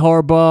 Jimmy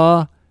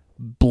Harbaugh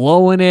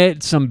blowing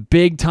it, some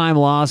big-time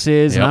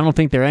losses, and I don't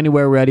think they're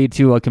anywhere ready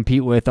to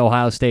compete with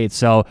Ohio State.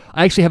 So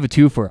I actually have a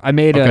twofer. I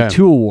made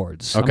 2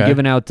 awards. Okay. I'm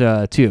giving out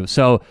 2.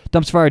 So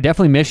dumpster fire,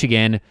 definitely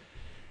Michigan.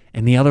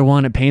 And the other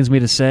one, it pains me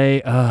to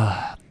say,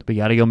 we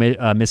got to go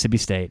Mississippi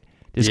State.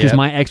 Just because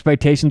my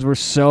expectations were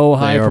so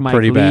high for Mike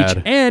Leach.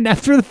 Bad. And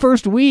after the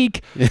first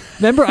week,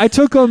 remember, I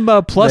took them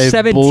plus they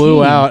 17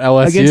 blew out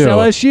LSU. Against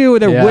LSU.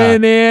 They're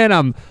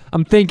winning.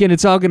 I'm thinking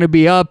it's all going to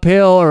be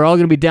uphill or all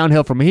going to be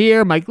downhill from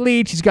here. Mike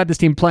Leach, he's got this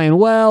team playing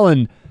well,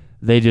 and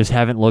they just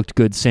haven't looked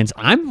good since.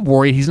 I'm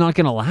worried he's not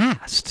going to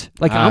last.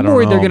 I'm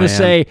worried they're going to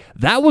say,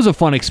 that was a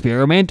fun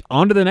experiment,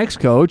 on to the next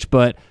coach,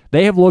 but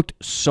they have looked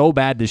so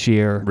bad this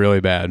year. Really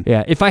bad.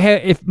 Yeah, if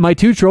my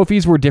 2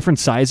 trophies were different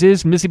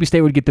sizes, Mississippi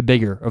State would get the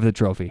bigger of the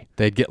trophy.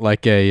 They'd get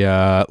like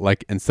a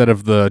instead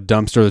of the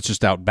dumpster that's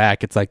just out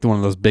back, it's like one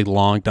of those big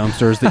long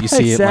dumpsters that you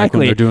see Exactly.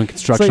 when they're doing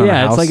construction on a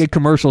house. It's like a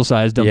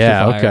commercial-sized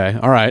dumpster fire. Okay.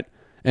 All right.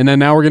 And then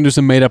now we're going to do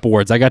some made-up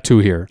awards. I got 2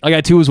 here. I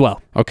got 2 as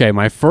well. Okay,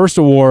 my first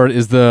award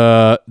is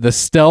the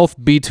Stealth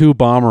B-2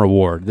 Bomber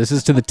Award. This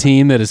is to the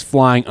team that is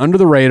flying under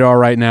the radar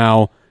right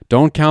now.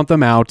 Don't count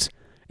them out.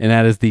 and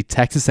that is the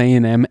Texas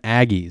A&M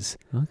Aggies.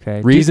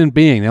 Okay. Reason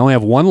being, they only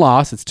have one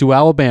loss. It's to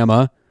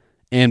Alabama,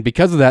 and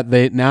because of that,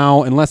 they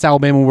now, unless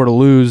Alabama were to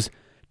lose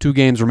 2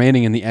 games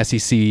remaining in the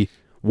SEC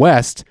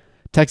West,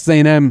 Texas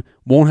A&M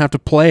won't have to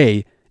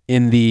play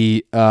in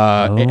the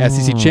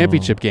SEC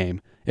championship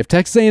game. If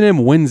Texas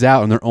A&M wins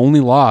out and their only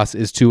loss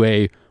is to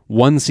a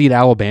 1-seed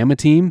Alabama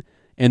team,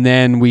 and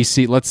then we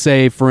see, let's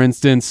say, for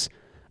instance,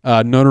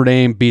 Notre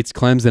Dame beats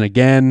Clemson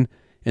again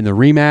in the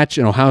rematch,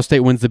 and Ohio State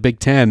wins the Big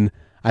Ten,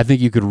 I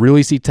think you could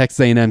really see Texas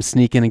A&M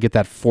sneak in and get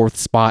that 4th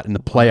spot in the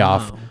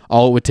playoff. Wow.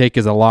 All it would take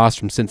is a loss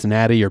from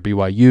Cincinnati or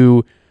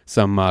BYU,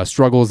 some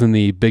struggles in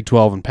the Big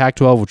 12 and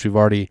Pac-12, which we've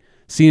already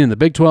seen in the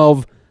Big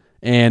 12,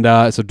 and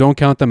so don't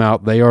count them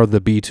out. They are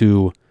the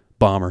B2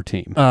 bomber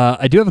team.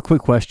 I do have a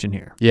quick question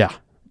here. Yeah.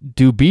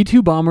 Do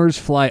B2 bombers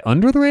fly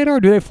under the radar, or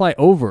do they fly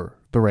over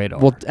the radar?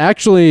 Well,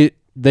 actually,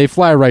 they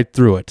fly right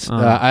through it.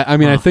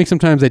 I think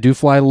sometimes they do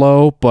fly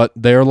low, but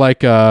they're like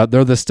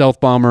they're the stealth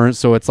bomber,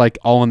 so it's like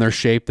all in their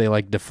shape. They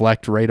like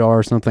deflect radar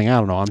or something. I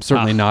don't know. I'm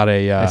certainly not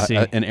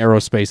an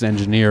aerospace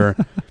engineer,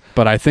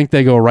 but I think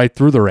they go right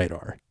through the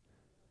radar.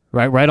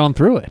 Right on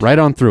through it. Right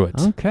on through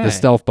it. Okay. The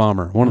stealth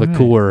bomber, one of the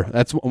cooler.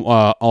 That's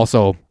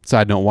also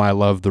side note why I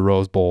love the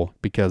Rose Bowl,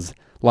 because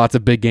lots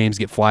of big games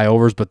get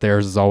flyovers, but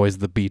theirs is always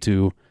the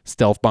B2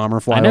 stealth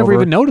bomber flyover. I never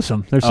even noticed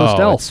them. They're so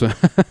stealth.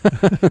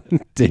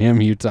 Damn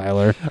you,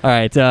 Tyler. All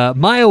right.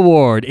 My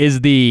award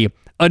is the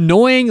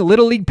Annoying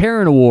Little League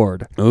Parent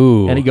Award.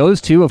 Ooh. And it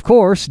goes to, of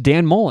course,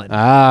 Dan Mullen.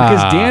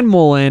 Because Dan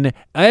Mullen,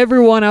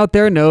 everyone out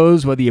there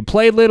knows, whether you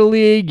played Little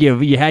League,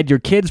 you had your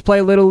kids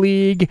play Little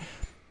League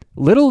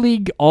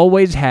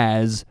always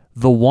has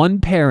the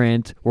one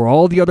parent where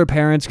all the other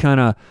parents kind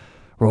of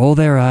roll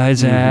their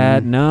eyes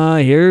at. Nah,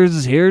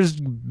 here's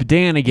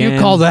Dan again. You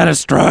call that a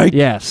strike?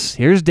 Yes.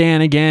 Here's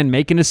Dan again,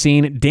 making a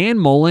scene. Dan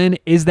Mullen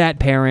is that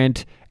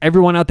parent.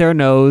 Everyone out there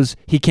knows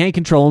he can't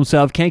control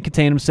himself, can't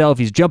contain himself.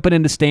 He's jumping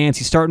into stands.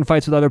 He's starting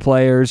fights with other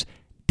players.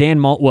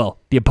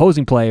 The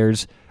opposing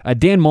players.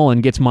 Dan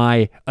Mullen gets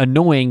my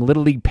Annoying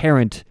Little League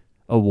Parent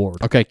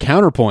Award. Okay,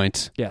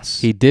 counterpoint.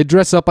 Yes. He did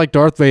dress up like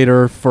Darth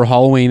Vader for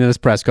Halloween at his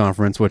press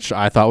conference, which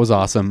I thought was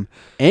awesome.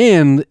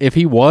 And if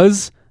he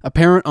was a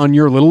parent on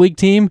your Little League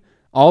team,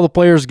 all the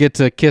players get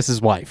to kiss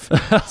his wife.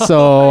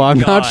 So I'm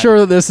not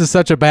sure that this is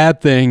such a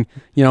bad thing.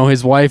 You know,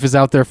 his wife is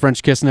out there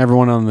French kissing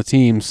everyone on the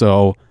team.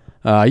 So,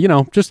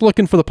 just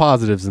looking for the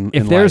positives in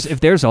life. If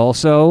there's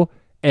also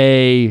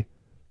a,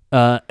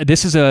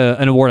 this is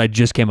an award I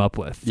just came up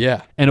with.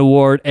 Yeah. An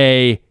award,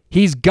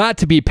 he's got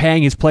to be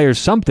paying his players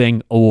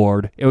something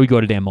award. It would go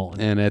to Dan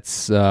Mullen. And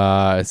it's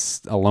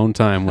alone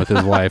time with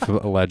his wife,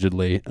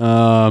 allegedly.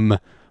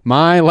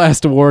 My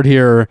last award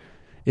here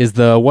is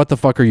the What the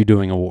Fuck Are You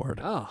Doing award.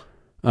 Oh.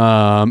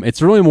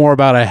 It's really more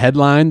about a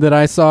headline that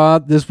I saw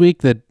this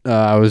week that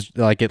I was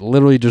like, it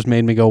literally just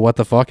made me go, what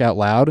the fuck, out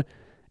loud.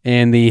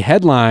 And the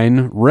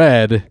headline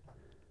read,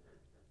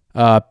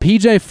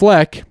 PJ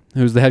Fleck,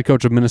 who's the head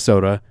coach of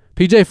Minnesota,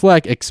 PJ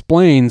Fleck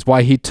explains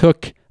why he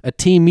took a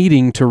team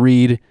meeting to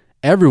read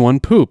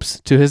Everyone Poops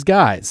to his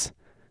guys.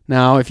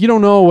 Now, if you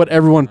don't know what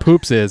Everyone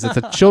Poops is, it's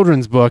a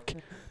children's book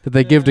that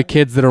they give to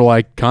kids that are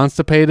like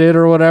constipated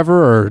or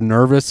whatever, or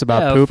nervous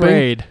about pooping.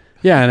 Afraid.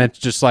 Yeah, and it's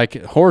just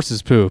like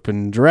horses poop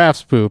and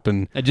giraffes poop,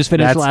 and I just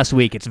finished last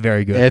week. It's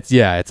very good. It's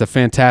a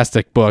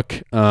fantastic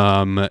book.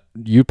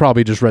 You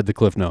probably just read the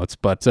Cliff Notes,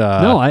 but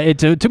no, it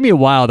took me a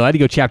while though. I had to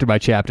go chapter by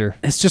chapter.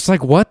 It's just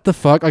like, what the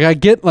fuck? Like, I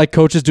get like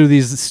coaches do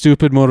these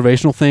stupid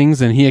motivational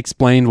things, and he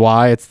explained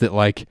why it's that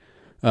like,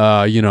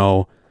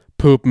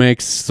 poop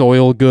makes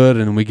soil good,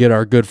 and we get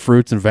our good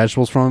fruits and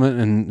vegetables from it,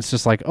 and it's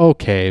just like,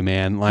 okay,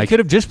 man, like, you could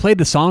have just played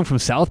the song from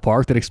South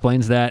Park that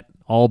explains that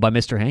all by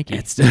Mr.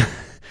 Hanky.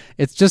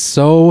 It's just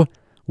so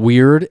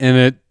weird,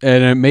 and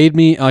it made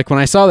me like, when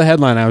I saw the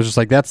headline, I was just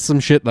like, that's some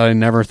shit that I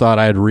never thought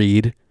I'd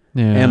read.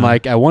 Yeah. And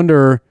like, I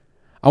wonder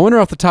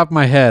off the top of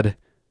my head,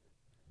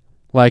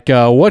 like,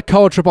 what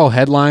college football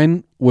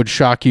headline would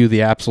shock you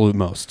the absolute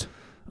most?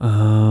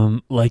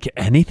 Like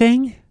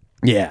anything?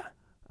 Yeah.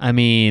 I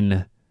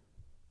mean,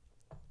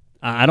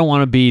 I don't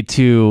want to be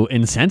too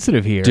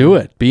insensitive here. Do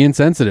it. Be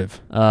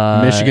insensitive.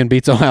 Michigan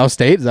beats Ohio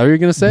State. Is that what you're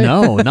going to say?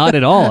 No, not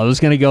at all. I was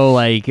going to go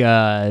like,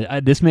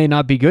 this may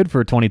not be good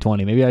for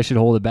 2020. Maybe I should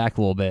hold it back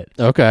a little bit.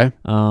 Okay.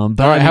 But all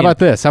right. How about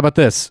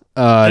this?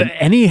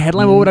 Any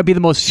headline? What would I be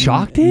the most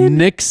shocked in?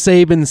 Nick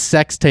Saban's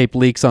sex tape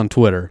leaks on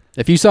Twitter.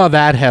 If you saw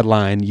that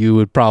headline, you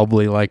would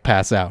probably like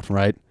pass out,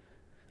 right?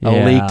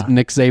 A leaked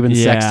Nick Saban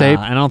sex tape.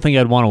 I don't think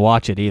I'd want to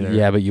watch it either.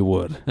 Yeah, but you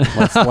would.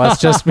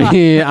 Let's just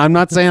be. I'm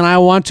not saying I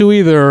want to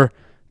either,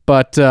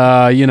 but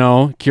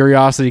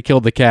curiosity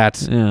killed the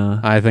cat.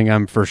 Yeah. I think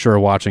I'm for sure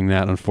watching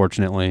that.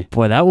 Unfortunately,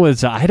 boy, that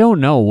was. I don't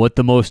know what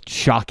the most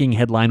shocking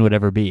headline would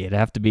ever be. It'd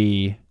have to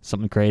be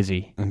something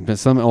crazy.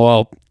 Turns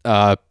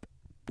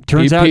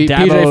out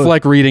Dabo, PJ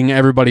Fleck reading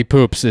Everybody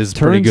Poops is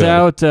pretty good.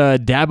 Turns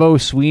out Dabo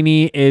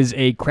Sweeney is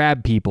a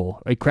crab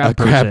person.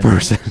 Crab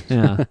person.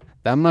 Yeah.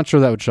 I'm not sure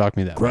that would shock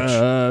me that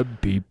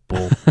Grab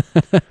people.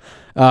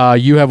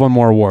 much. You have one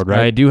more award,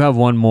 right? I do have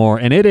one more,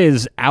 and it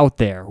is out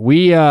there.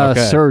 We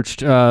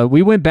searched.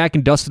 We went back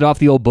and dusted off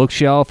the old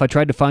bookshelf. I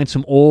tried to find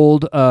some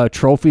old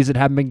trophies that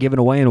haven't been given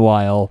away in a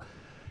while,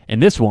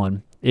 and this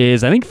one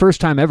is, I think,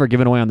 first time ever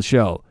given away on the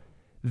show.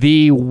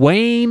 The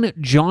Wayne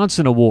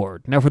Johnson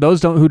Award. Now, for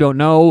those who don't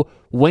know,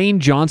 Wayne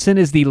Johnson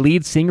is the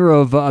lead singer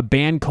of a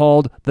band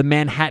called the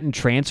Manhattan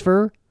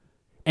Transfer,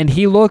 and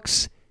he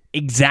looks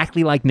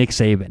exactly like Nick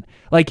Saban.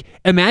 Like,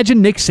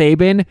 imagine Nick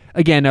Saban,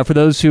 again, for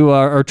those who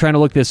are trying to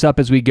look this up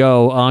as we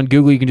go, on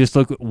Google you can just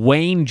look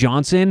Wayne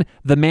Johnson,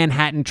 the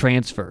Manhattan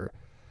Transfer.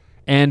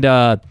 And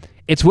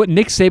it's what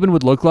Nick Saban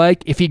would look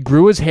like if he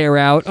grew his hair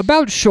out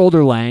about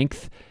shoulder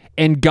length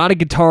and got a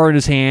guitar in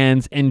his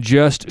hands and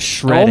just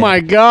shredded. Oh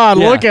my God,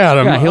 Yeah. look at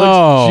him. Yeah, he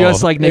looks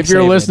just like Nick If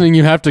you're Saban. listening,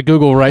 you have to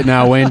Google right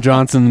now Wayne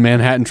Johnson,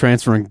 Manhattan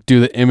Transfer, and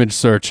do the image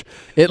search.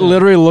 It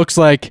literally looks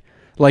like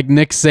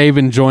Nick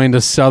Saban joined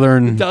a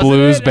Southern Doesn't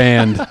blues it?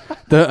 band.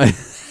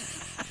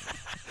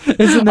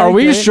 Isn't that Are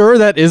we great? sure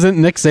that isn't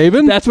Nick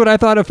Saban? That's what I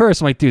thought at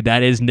first. I'm like, dude,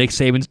 that is Nick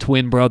Saban's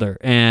twin brother.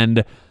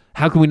 And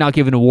how can we not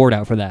give an award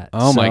out for that?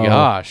 Oh, my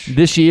gosh.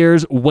 This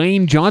year's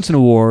Wayne Johnson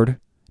Award,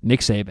 Nick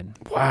Saban.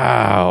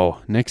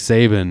 Wow, Nick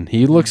Saban.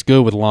 He looks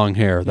good with long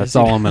hair. That's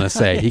all I'm going to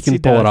say. He Yes, can he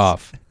pull it does.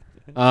 off.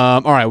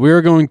 All right,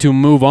 we're going to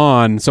move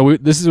on. So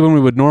this is when we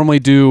would normally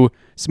do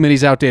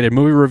Smitty's outdated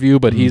movie review,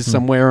 but he's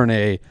somewhere in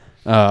a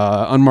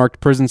unmarked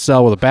prison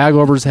cell with a bag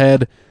over his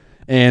head.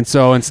 And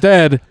so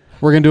instead,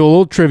 we're going to do a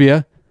little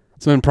trivia,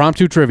 some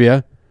impromptu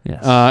trivia.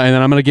 Yes. And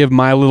then I'm going to give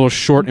my little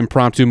short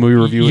impromptu movie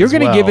review You're as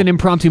going to well. give an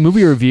impromptu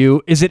movie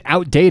review. Is it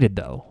outdated,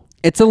 though?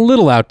 It's a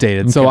little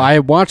outdated. So Okay. I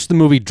watched the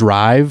movie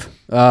Drive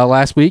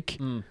last week.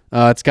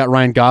 It's got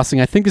Ryan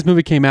Gosling. I think this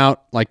movie came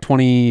out like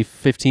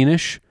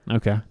 2015-ish.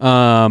 Okay.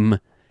 And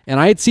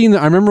I had seen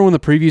I remember when the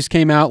previews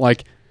came out,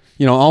 like,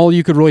 you know, all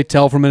you could really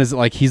tell from it is that,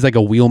 like, he's like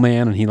a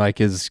wheelman and he like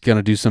is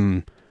gonna do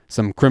some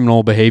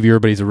criminal behavior,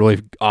 but he's a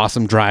really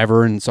awesome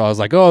driver. And so I was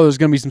like, oh, there's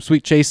gonna be some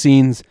sweet chase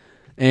scenes.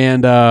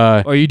 And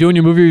Are you doing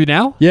your movie review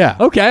now? yeah,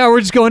 Okay, we're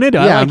just going into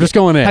it. I Yeah, like I'm just it.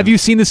 going in. Have you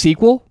seen the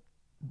sequel?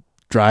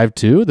 Drive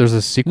 2. There's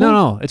a sequel.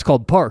 No, it's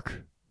called Park.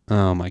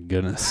 Oh my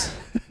goodness.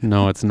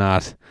 No, it's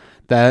not.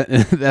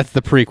 That's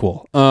the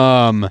prequel.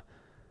 All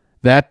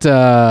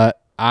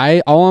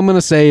I'm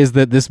gonna say is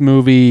that this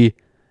movie,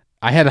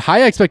 I had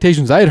high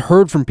expectations. I had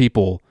heard from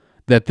people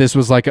that this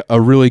was like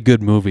a really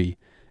good movie,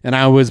 and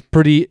I was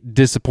pretty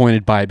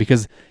disappointed by it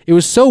because it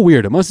was so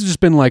weird. It must have just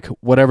been like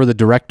whatever the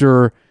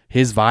director,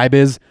 his vibe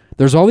is.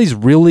 There's all these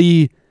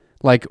really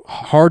like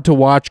hard to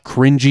watch,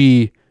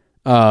 cringy,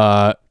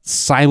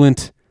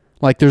 silent.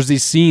 Like there's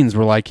these scenes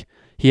where like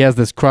he has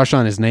this crush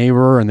on his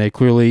neighbor, and they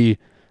clearly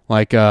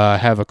like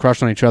have a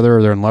crush on each other,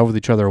 or they're in love with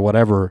each other, or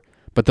whatever.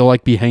 But they'll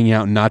like be hanging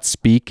out and not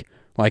speak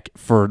like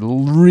for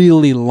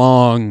really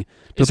long.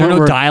 Is there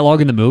no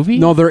dialogue in the movie?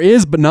 No, there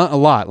is, but not a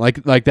lot.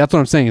 Like that's what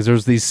I'm saying is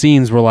there's these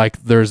scenes where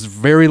like there's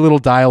very little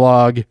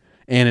dialogue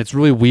and it's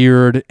really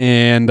weird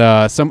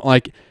and some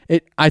like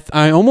it.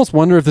 I almost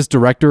wonder if this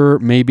director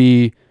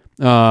maybe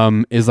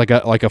is like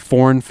a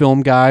foreign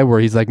film guy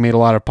where he's like made a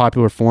lot of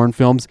popular foreign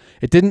films.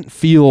 It didn't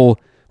feel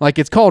like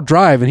it's called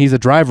Drive and he's a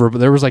driver, but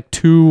there was like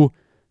two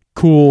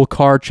cool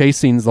car chase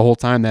scenes the whole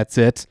time. That's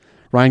it.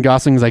 Ryan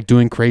Gosling's like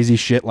doing crazy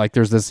shit. Like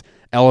there's this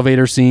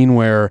elevator scene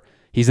where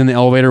he's in the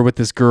elevator with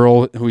this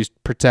girl who he's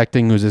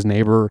protecting, who's his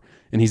neighbor,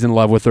 and he's in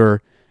love with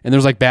her. And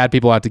there's like bad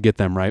people out to get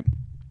them, right?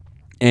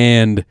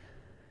 And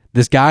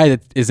this guy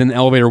that is in the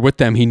elevator with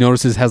them, he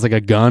notices has like a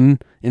gun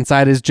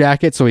inside his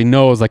jacket. So he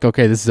knows like,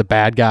 okay, this is a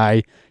bad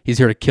guy. He's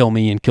here to kill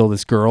me and kill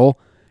this girl.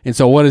 And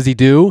so what does he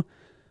do?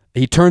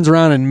 He turns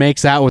around and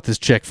makes out with this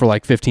chick for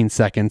like 15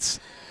 seconds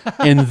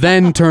and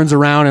then turns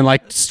around and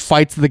like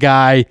fights the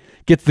guy,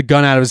 gets the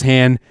gun out of his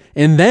hand.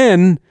 And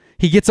then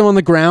he gets him on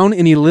the ground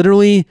and he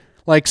literally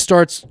like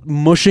starts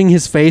mushing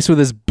his face with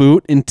his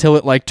boot until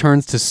it like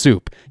turns to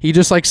soup. He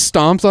just like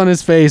stomps on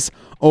his face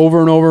over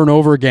and over and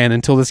over again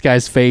until this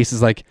guy's face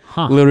is like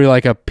literally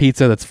like a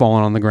pizza that's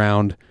fallen on the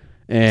ground.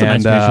 And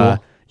nice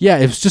visual. yeah,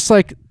 it was just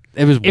like,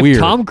 it was If weird.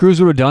 Tom Cruise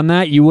would have done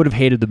that, you would have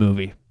hated the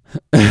movie.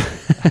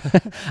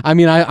 I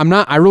mean,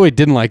 I really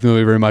didn't like the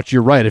movie very much.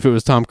 You're right. If it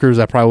was Tom Cruise,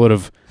 I probably would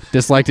have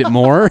disliked it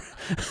more.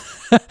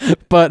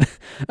 But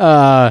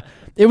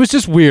it was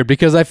just weird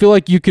because I feel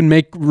like you can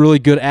make really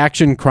good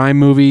action crime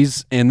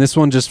movies, and this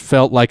one just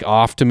felt like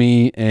off to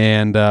me.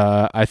 And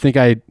I think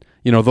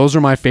those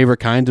are my favorite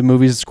kind of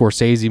movies,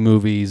 Scorsese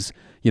movies,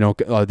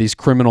 these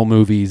criminal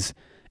movies.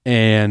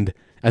 And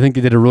I think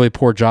they did a really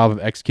poor job of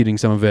executing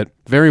some of it.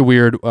 Very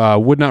weird.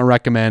 Would not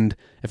recommend.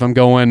 If I'm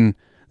going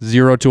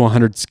 0 to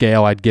 100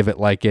 scale, I'd give it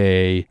like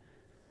a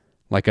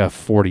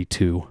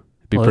 42.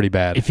 It'd be pretty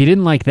bad. If you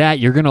didn't like that,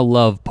 you're gonna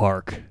love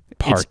Park.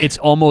 Park. It's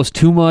almost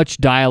too much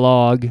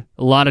dialogue.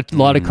 A lot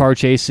of car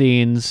chase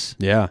scenes.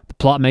 Yeah, The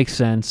plot makes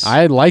sense.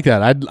 I like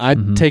that.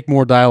 I'd take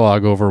more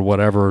dialogue over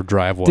whatever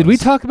Drive was. Did we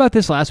talk about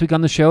this last week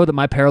on the show that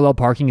my parallel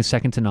parking is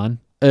second to none?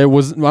 It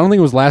was. I don't think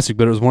it was last week,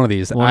 but it was one of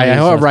these.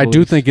 However, I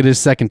do think it is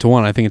second to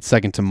one. I think it's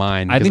second to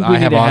mine. I think I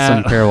have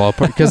awesome parallel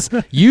park because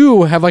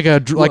you have like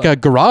a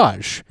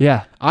garage.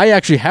 Yeah. I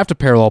actually have to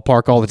parallel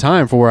park all the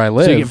time for where I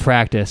live. So you can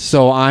practice.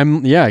 So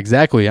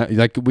exactly.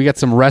 Like we got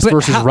some rest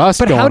versus rust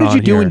going on. But how did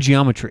you do here. in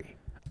geometry?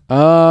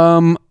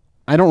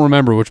 I don't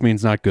remember, which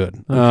means not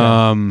good.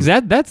 Okay.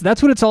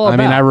 That's what it's all about.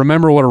 I mean, I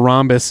remember what a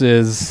rhombus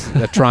is,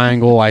 a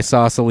triangle,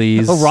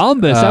 isosceles. A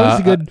rhombus. That was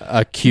a good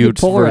acute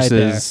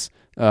versus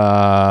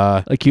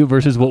acute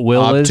versus what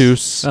will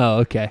obtuse. is. Oh,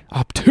 okay.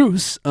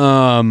 Obtuse.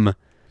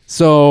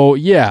 So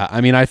yeah,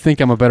 I mean, I think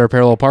I'm a better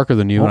parallel parker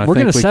than you, and I we're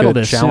think gonna we settle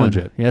could this challenge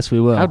soon. it. Yes, we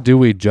will. How do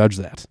we judge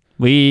that?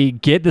 We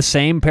get the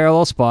same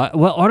parallel spot.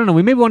 Well, I don't know.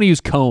 We maybe want to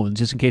use cones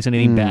just in case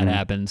anything bad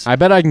happens. I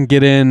bet I can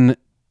get in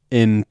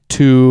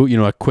two,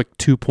 a quick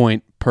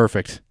 2-point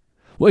perfect.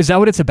 Well, is that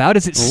what it's about?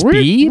 Is it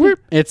speed?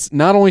 It's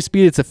not only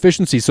speed, it's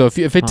efficiency. So if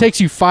it takes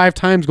you 5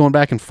 times going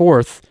back and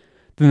forth,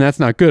 then that's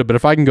not good. But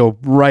if I can go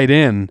right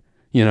in,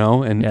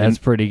 and that's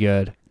pretty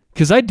good.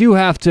 Because I do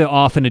have to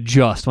often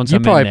adjust once I'm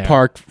in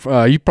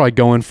there. You probably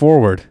go in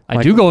forward.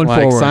 I do go in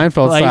forward. Like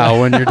Seinfeld style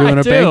when you're doing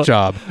a bank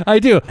job. I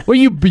do. Well,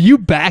 you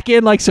back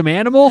in like some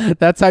animal?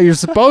 That's how you're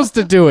supposed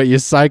to do it, you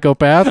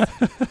psychopath.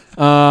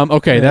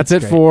 Okay, that's it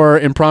great. for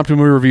Impromptu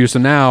Movie Review. So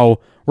now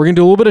we're going to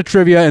do a little bit of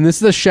trivia, and this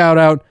is a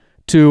shout-out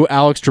to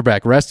Alex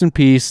Trebek. Rest in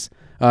peace.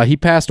 He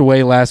passed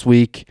away last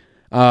week.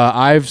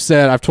 I've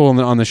told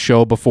him on the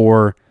show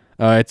before,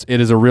 it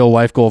is a real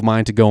life goal of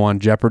mine to go on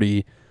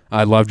Jeopardy.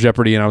 I love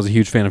Jeopardy, and I was a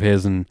huge fan of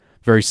his, and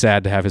very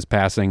sad to have his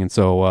passing. And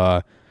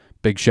so,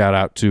 big shout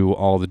out to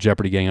all the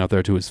Jeopardy gang out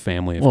there, to his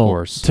family, of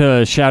course.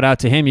 To shout out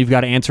to him, you've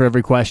got to answer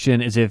every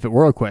question as if it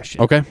were a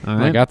question. Okay, all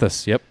right? I got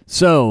this. Yep.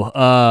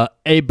 So,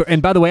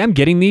 and by the way, I'm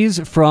getting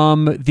these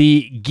from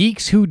the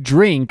Geeks Who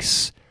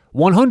Drinks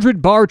 100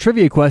 bar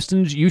trivia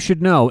questions you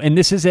should know. And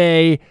this is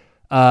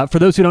for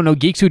those who don't know,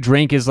 Geeks Who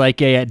Drink is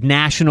like a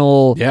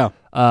national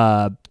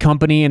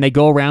company, and they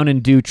go around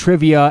and do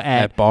trivia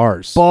at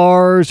bars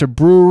or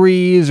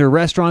breweries or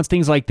restaurants,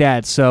 things like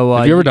that. So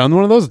have you ever done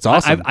one of those? It's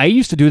awesome. I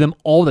used to do them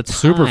all the time.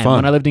 Super fun.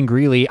 When I lived in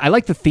Greeley. I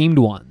like the themed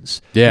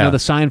ones. Yeah. The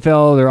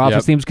Seinfeld or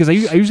Office themes, because I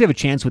usually have a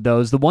chance with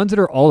those. The ones that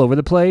are all over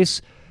the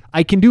place,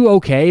 I can do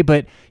okay,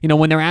 but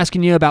when they're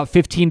asking you about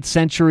 15th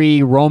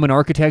century Roman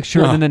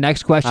architecture, and then the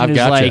next question is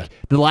like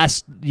the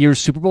last year's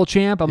Super Bowl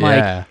champ, I'm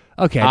like,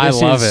 okay,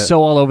 this is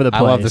so all over the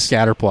place. I love the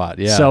scatter plot.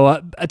 Yeah.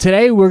 So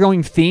today we're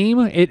going theme.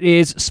 It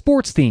is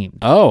sports themed.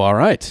 Oh, all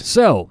right.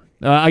 So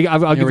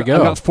I've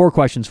got 4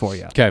 questions for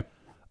you. Okay.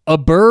 A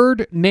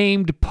bird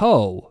named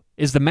Poe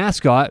is the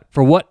mascot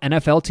for what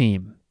NFL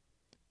team?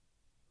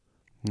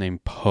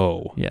 Named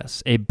Poe.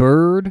 Yes, a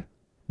bird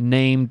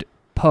named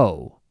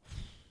Poe.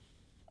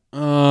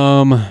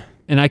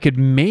 And I could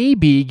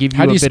maybe give you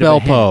How do you bit spell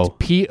of a hint. Poe?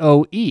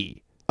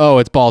 P-O-E. Oh,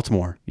 it's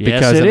Baltimore. Yes,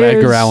 because it of is.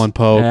 Edgar Allan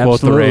Poe.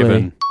 Quote the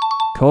Raven.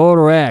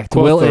 Correct.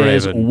 Quote Will the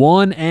is Raven.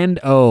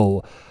 1-0.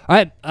 All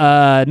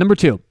right, number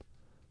 2.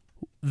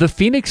 The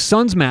Phoenix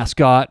Suns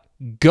mascot,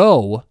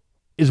 Go,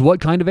 is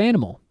what kind of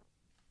animal?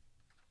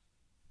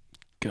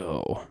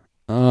 Go.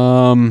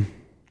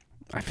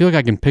 I feel like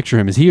I can picture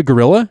him. Is he a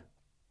gorilla?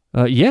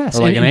 Yes.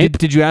 Or like an ape?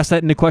 Did you ask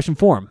that in the question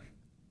form?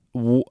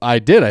 I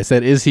did. I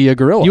said, is he a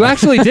gorilla? You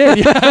actually did.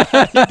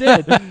 Yeah, you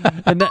did.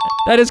 And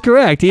that is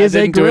correct. He is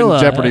a gorilla.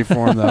 Do it in Jeopardy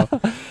form, though.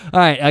 All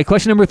right,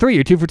 question number 3.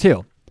 You're 2 for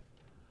 2.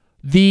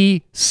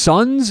 The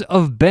Sons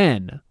of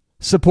Ben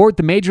support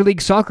the Major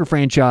League Soccer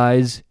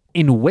franchise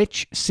in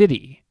which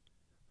city?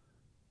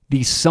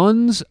 The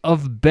Sons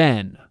of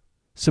Ben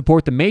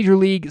support the Major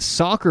League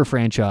Soccer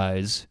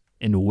franchise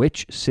in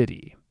which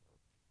city?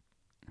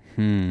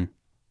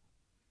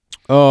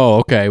 Oh,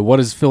 okay. What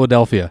is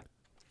Philadelphia?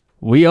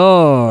 We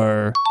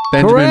are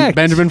correct.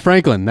 Benjamin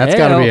Franklin. That's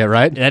got to be it,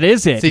 right? That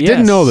is it. See, yes.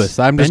 didn't know this.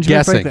 I'm just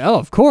guessing. Franklin. Oh,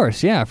 of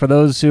course. Yeah. For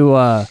those who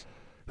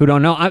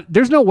don't know,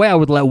 there's no way I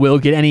would let Will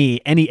get any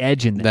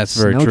edge in this. That's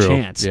very no true.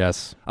 Chance.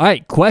 Yes. All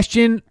right.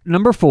 Question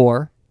number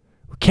 4.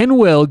 Can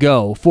Will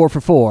go 4 for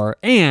 4?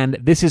 And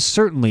this is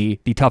certainly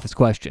the toughest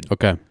question.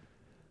 Okay.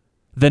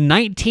 The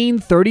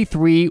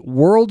 1933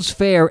 World's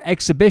Fair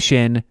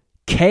exhibition,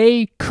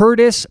 K.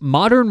 Curtis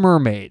Modern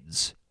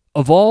Mermaids,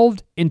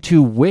 evolved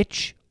into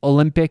which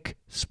Olympic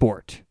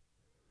sport?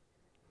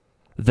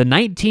 The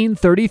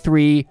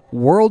 1933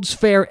 World's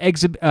Fair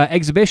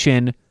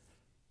exhibition,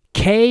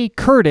 K.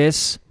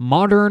 Curtis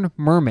Modern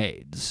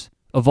Mermaids,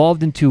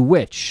 evolved into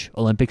which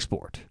Olympic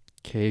sport?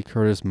 K.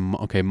 Curtis.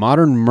 Okay,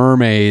 Modern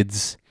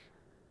Mermaids.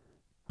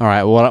 All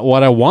right.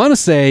 What I want to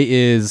say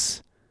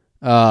is,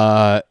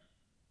 what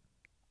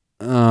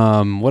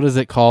is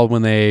it called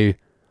when they,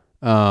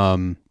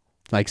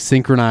 like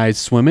synchronized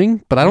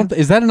swimming? But I don't.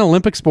 Is that an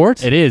Olympic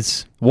sport? It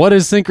is. What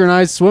is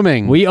synchronized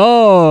swimming? We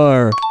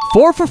are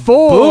 4 for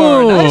 4.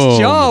 Boom. Nice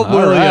job, All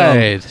William.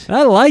 right.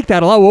 I like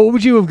that a lot. What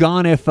would you have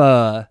gone if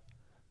it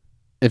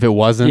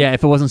wasn't? Yeah,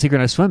 if it wasn't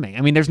synchronized swimming.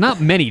 I mean, there's not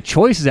many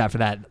choices after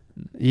that.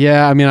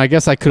 Yeah, I mean, I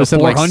guess I could have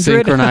said like 400?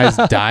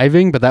 synchronized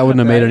diving, but that wouldn't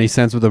have made any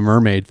sense with the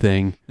mermaid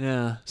thing.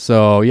 Yeah.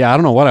 So, yeah, I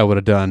don't know what I would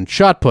have done.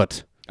 Shot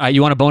put.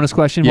 You want a bonus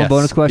question? Yes. One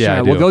bonus question? Yeah, I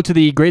All right, we'll do. go to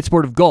the great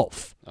sport of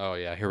golf. Oh,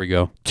 yeah, here we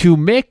go. To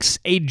mix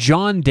a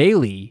John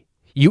Daly,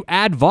 you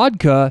add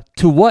vodka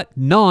to what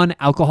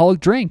non-alcoholic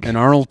drink? And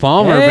Arnold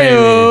Palmer,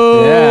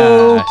 Hey-o. baby.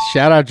 Yeah.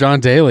 Shout out John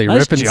Daly.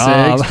 Nice Ripping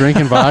job. cigs,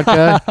 drinking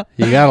vodka.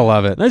 You got to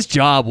love it. Nice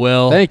job,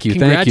 Will. Thank you,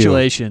 thank you.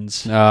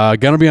 Congratulations.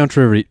 Gonna be on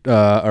Trivia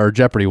or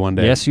Jeopardy one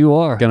day. Yes, you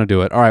are. Gonna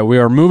do it. All right, we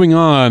are moving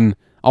on.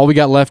 All we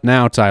got left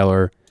now,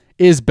 Tyler,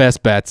 is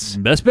best bets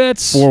Best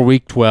bets. for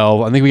week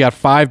 12. I think we got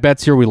 5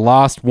 bets here. We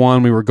lost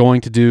one. We were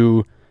going to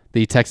do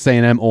the Texas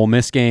A&M Ole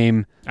Miss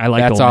game. I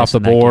liked That's Ole off Miss the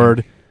in that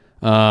board.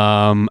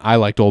 I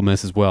liked Ole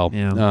Miss as well.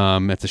 Yeah.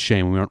 It's a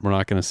shame we're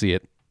not going to see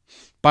it.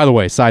 By the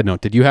way, side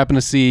note, did you happen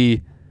to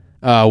see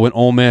when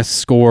Ole Miss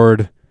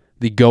scored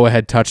the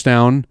go-ahead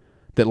touchdown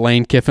that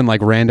Lane Kiffin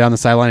ran down the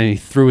sideline and he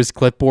threw his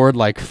clipboard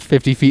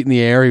 50 feet in the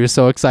air? He was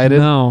so excited.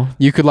 No.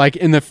 You could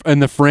in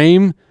the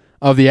frame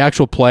of the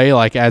actual play,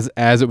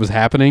 as it was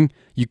happening,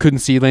 you couldn't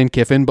see Lane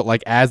Kiffin,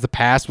 but as the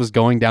pass was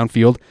going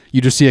downfield,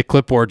 you just see a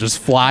clipboard just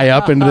fly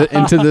up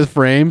into the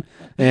frame,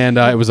 and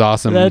it was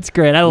awesome. That's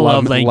great. I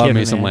love Lane Kiffin. Love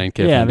me some man. Lane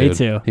Kiffin. Yeah, me dude.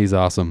 too. He's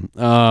awesome.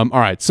 All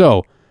right,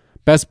 so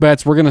best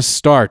bets. We're gonna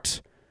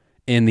start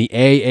in the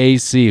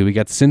AAC. We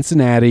got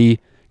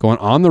Cincinnati going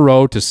on the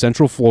road to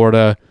Central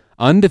Florida,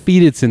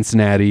 undefeated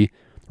Cincinnati.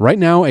 Right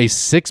now, a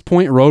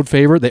 6-point road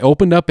favorite. They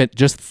opened up at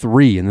just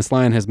 3, and this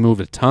line has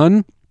moved a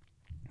ton.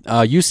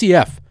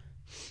 UCF,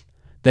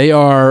 they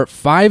are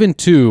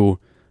 5-2,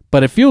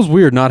 but it feels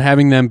weird not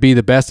having them be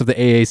the best of the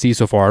AAC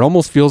so far. It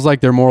almost feels like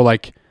they're more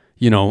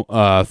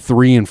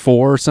 3-4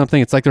 or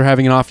something. It's like they're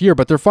having an off year,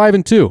 but they're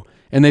 5-2,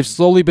 and they've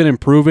slowly been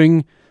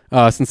improving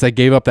since they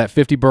gave up that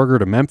 50 burger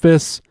to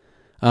Memphis.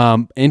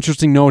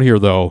 Interesting note here,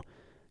 though,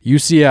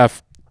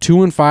 UCF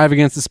 2-5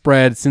 against the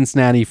spread,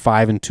 Cincinnati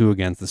 5-2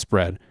 against the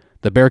spread.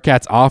 The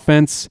Bearcats'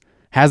 offense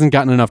hasn't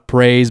gotten enough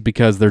praise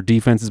because their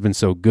defense has been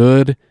so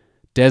good.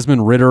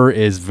 Desmond Ridder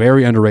is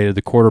very underrated,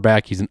 the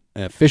quarterback. He's an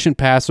efficient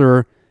passer,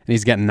 and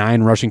he's got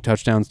 9 rushing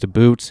touchdowns to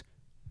boot.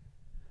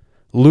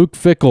 Luke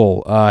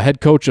Fickell, head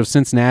coach of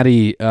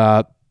Cincinnati,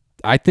 I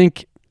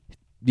think,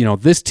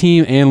 this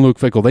team and Luke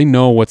Fickell, they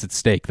know what's at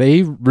stake.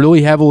 They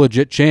really have a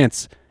legit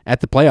chance at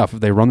the playoff if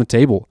they run the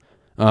table,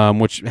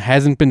 which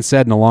hasn't been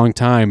said in a long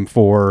time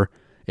for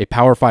a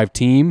Power 5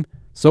 team.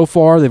 So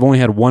far, they've only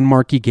had one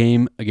marquee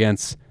game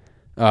against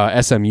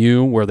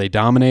SMU where they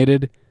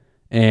dominated.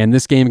 And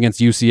this game against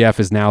UCF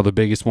is now the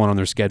biggest one on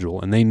their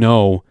schedule. And they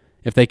know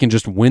if they can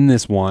just win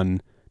this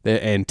one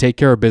and take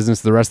care of business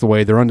the rest of the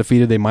way, they're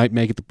undefeated. They might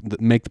make the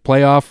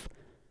playoff.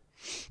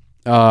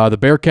 The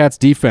Bearcats'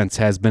 defense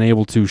has been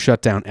able to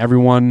shut down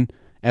everyone.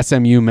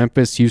 SMU,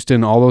 Memphis,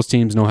 Houston, all those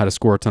teams know how to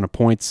score a ton of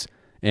points.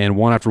 And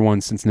one after one,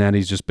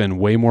 Cincinnati's just been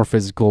way more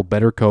physical,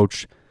 better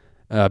coached,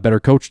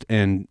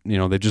 and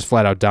they've just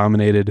flat out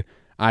dominated.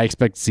 I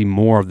expect to see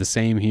more of the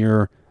same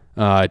here.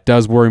 It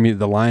does worry me that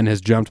the line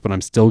has jumped, but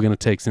I'm still going to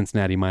take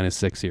Cincinnati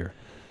 -6 here.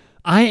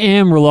 I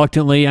am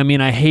reluctantly. I mean,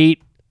 I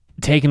hate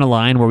taking a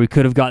line where we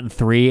could have gotten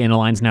 3 and the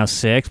line's now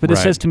 6, but it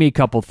Right. says to me a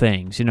couple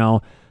things.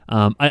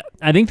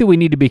 I think that we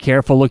need to be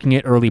careful looking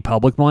at early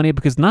public money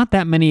because not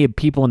that many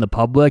people in the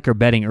public are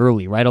betting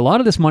early, right? A lot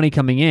of this money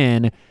coming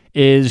in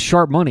is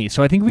sharp money.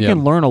 So I think we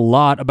can learn a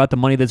lot about the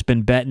money that's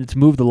been bet and it's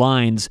moved the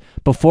lines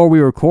before we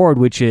record,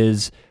 which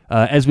is,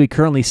 as we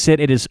currently sit,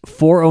 it is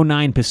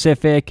 4:09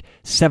 Pacific,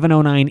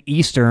 7:09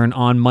 Eastern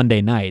on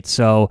Monday night.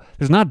 So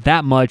there's not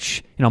that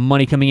much,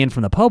 money coming in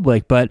from the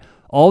public, but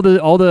all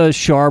the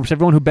sharps,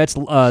 everyone who bets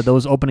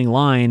those opening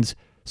lines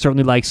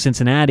certainly likes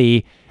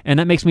Cincinnati, and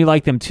that makes me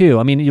like them too.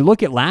 I mean, you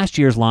look at last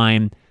year's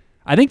line,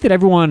 I think that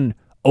everyone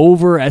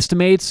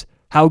overestimates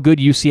how good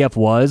UCF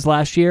was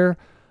last year.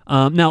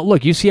 Now,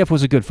 look, UCF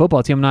was a good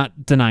football team. I'm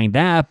not denying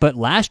that, but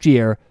last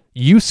year,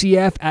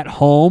 UCF at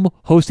home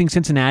hosting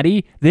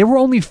Cincinnati, they were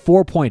only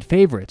 4-point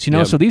favorites,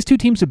 Yep. So these two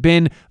teams have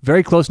been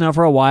very close now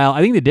for a while.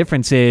 I think the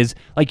difference is,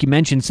 like you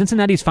mentioned,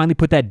 Cincinnati's finally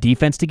put that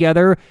defense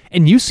together,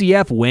 and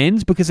UCF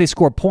wins because they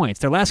score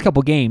points. Their last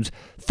couple games,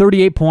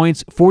 38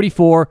 points,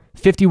 44,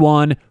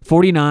 51,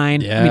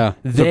 49. Yeah,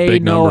 those are they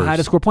big know numbers. how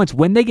to score points.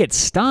 When they get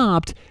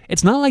stopped,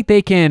 it's not like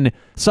they can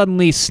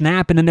suddenly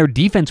snap and then their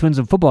defense wins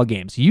in football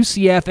games.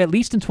 UCF, at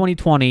least in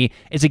 2020,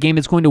 is a game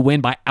that's going to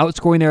win by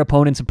outscoring their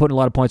opponents and putting a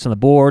lot of points on the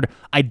board.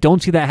 I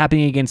don't see that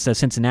happening against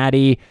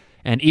Cincinnati.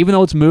 And even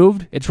though it's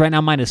moved, it's right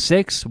now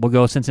 -6. We'll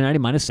go Cincinnati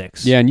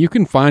 -6. Yeah, and you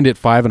can find it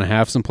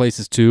 5.5 some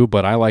places too,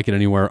 but I like it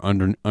anywhere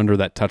under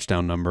that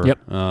touchdown number.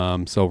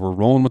 Yep. So we're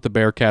rolling with the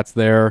Bearcats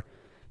there.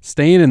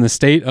 Staying in the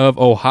state of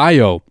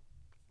Ohio,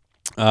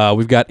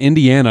 we've got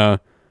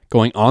Indiana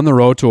going on the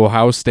road to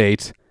Ohio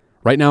State.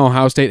 Right now,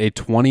 Ohio State, a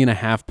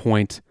 20.5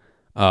 point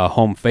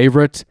home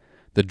favorite.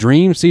 The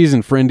dream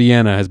season for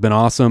Indiana has been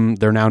awesome.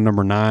 They're now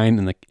number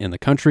 9 in the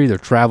country. They're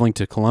traveling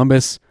to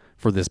Columbus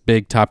for this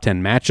big top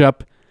 10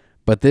 matchup.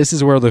 But this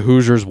is where the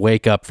Hoosiers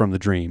wake up from the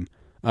dream.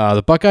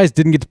 The Buckeyes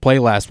didn't get to play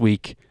last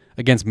week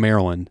against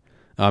Maryland.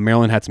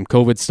 Maryland had some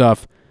COVID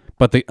stuff.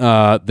 But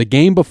the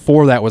game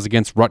before that was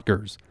against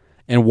Rutgers.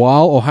 And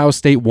while Ohio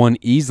State won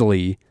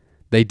easily,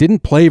 they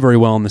didn't play very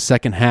well in the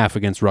second half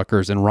against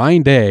Rutgers. And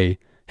Ryan Day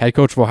head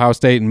coach of Ohio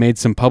State, and made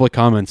some public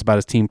comments about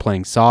his team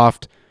playing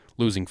soft,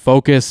 losing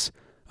focus.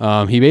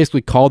 He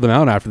basically called them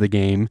out after the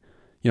game.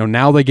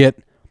 Now they get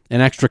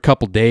an extra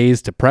couple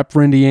days to prep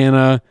for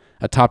Indiana,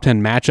 a top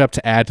 10 matchup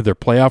to add to their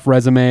playoff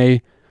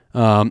resume.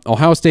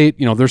 Ohio State,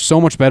 they're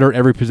so much better at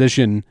every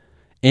position,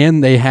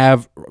 and they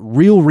have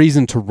real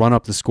reason to run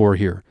up the score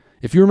here.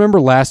 If you remember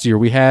last year,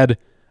 we had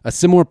a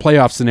similar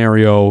playoff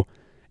scenario,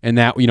 and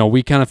that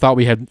we kind of thought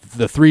we had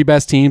the 3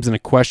 best teams and a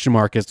question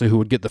mark as to who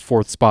would get the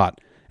 4th spot.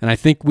 And I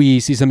think we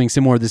see something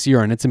similar this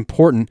year, and it's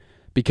important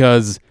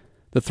because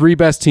the 3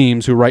 best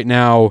teams, who right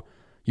now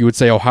you would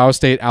say Ohio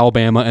State,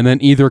 Alabama, and then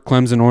either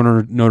Clemson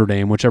or Notre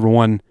Dame, whichever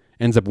one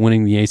ends up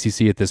winning the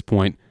ACC at this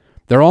point,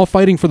 they're all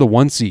fighting for the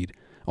 1 seed.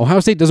 Ohio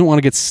State doesn't want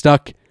to get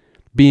stuck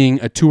being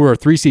a 2 or a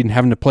 3 seed and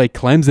having to play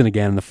Clemson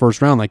again in the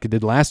first round like they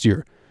did last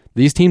year.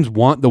 These teams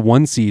want the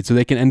 1 seed so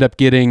they can end up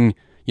getting,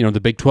 the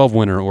Big 12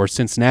 winner or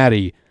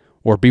Cincinnati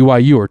or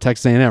BYU or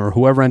Texas A&M or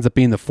whoever ends up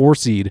being the 4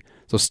 seed.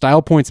 So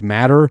style points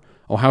matter.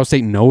 Ohio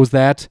State knows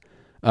that.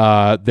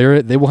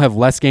 They will have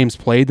less games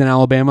played than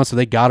Alabama, so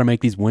they got to make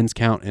these wins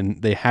count,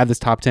 and they have this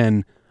top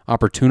 10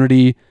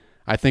 opportunity.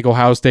 I think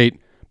Ohio State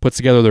puts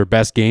together their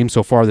best game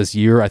so far this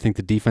year. I think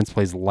the defense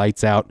plays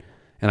lights out,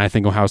 and I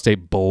think Ohio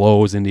State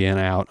blows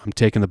Indiana out. I'm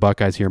taking the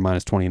Buckeyes here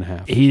minus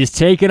 20.5. He's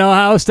taking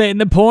Ohio State in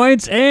the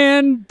points,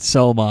 and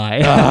so am I.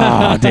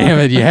 Oh, damn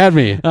it. You had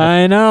me.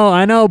 I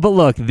know. But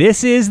look,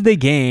 this is the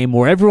game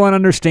where everyone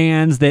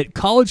understands that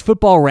college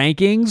football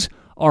rankings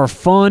are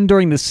fun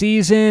during the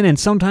season, and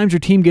sometimes your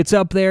team gets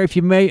up there if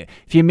you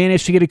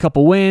manage to get a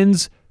couple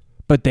wins.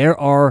 But there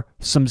are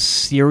some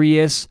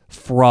serious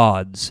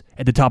frauds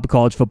at the top of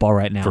college football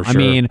right now. For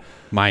sure.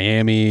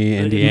 Miami,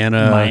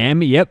 Indiana.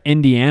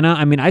 Indiana.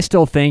 I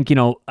still think, and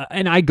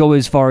I go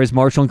as far as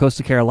Marshall and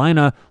Coastal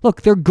Carolina.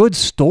 Look, they're good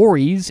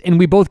stories, and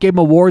we both gave them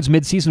awards,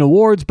 mid-season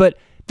awards, but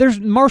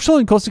Marshall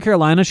and Coastal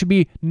Carolina should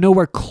be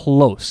nowhere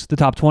close to the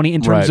top 20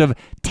 in terms of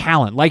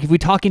talent. Like, if we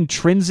talk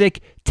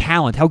intrinsic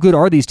talent, how good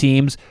are these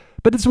teams?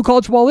 But that's what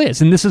college football is,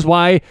 and this is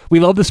why we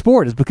love the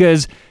sport, is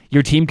because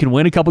your team can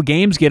win a couple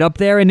games, get up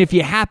there, and if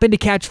you happen to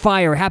catch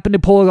fire, happen to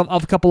pull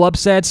off a couple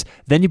upsets,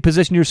 then you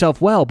position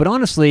yourself well. But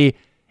honestly,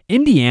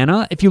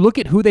 Indiana, if you look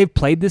at who they've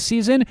played this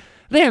season,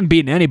 they haven't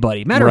beaten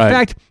anybody. Matter of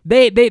fact,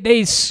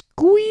 they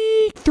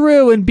squeaked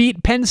through and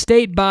beat Penn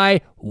State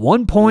by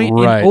 1 point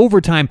in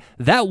overtime.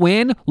 That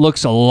win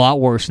looks a lot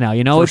worse now.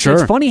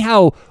 It's funny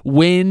how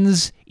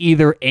wins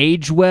either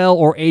age well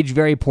or age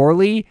very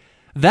poorly.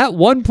 That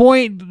 1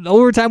 point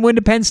overtime win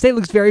to Penn State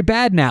looks very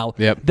bad now.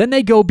 Yep. Then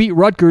they go beat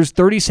Rutgers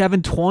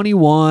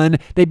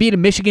 37-21. They beat a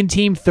Michigan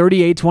team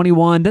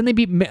 38-21. Then they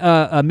beat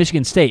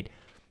Michigan State.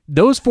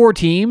 Those 4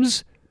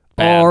 teams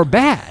are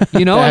bad.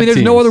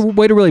 There's no other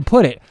way to really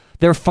put it.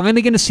 They're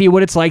finally going to see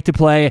what it's like to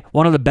play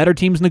one of the better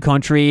teams in the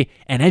country.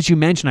 And as you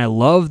mentioned, I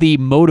love the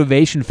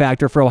motivation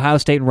factor for Ohio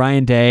State and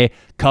Ryan Day.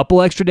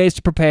 Couple extra days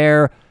to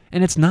prepare.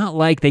 And it's not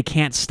like they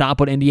can't stop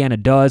what Indiana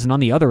does. And on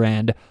the other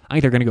end, I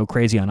think they're going to go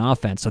crazy on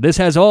offense. So this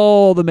has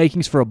all the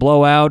makings for a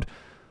blowout.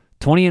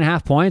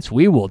 20.5 points,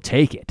 we will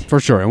take it. For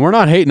sure. And we're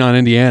not hating on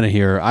Indiana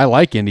here. I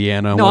like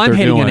Indiana. No, I'm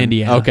hating on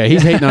Indiana. Okay,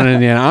 he's hating on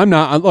Indiana. I'm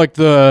not. Like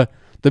the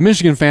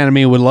Michigan fan of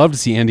me would love to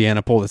see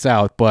Indiana pull this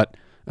out, but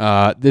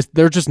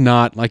they're just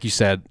not, like you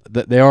said,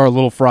 they are a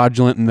little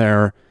fraudulent in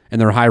their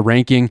high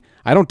ranking.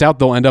 I don't doubt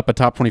they'll end up a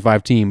top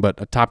 25 team,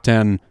 but a top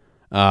 10,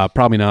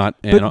 probably not.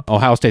 And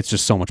Ohio State's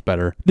just so much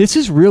better. This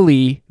is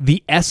really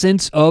the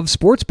essence of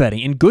sports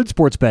betting and good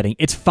sports betting.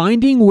 It's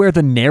finding where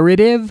the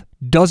narrative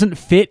doesn't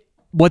fit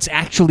what's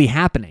actually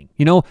happening.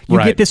 You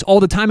get this all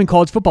the time in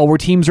college football where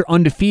teams are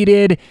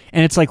undefeated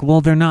and it's like,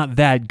 well, they're not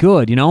that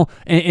good,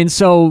 and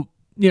so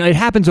it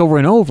happens over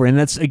and over. And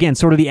that's, again,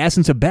 sort of the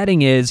essence of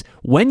betting is,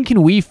 when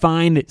can we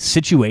find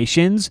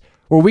situations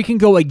where we can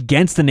go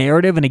against the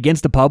narrative and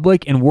against the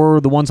public and we're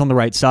the ones on the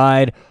right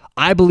side?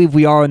 I believe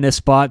we are in this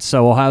spot.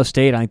 So Ohio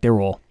State, I think they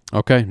roll.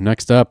 Okay,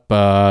 next up,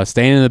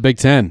 staying in the Big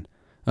Ten,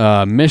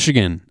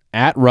 Michigan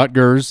at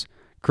Rutgers.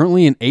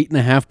 Currently an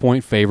 8.5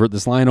 point favorite.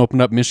 This line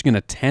opened up Michigan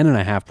a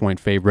 10.5 point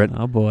favorite.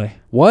 Oh, boy.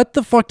 What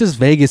the fuck does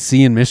Vegas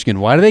see in Michigan?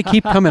 Why do they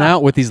keep coming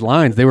out with these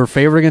lines? They were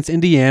favored against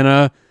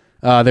Indiana.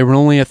 They were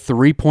only a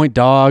 3-point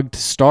dog to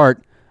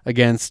start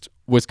against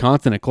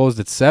Wisconsin. It closed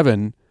at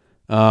 7.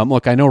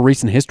 Look, I know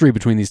recent history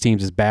between these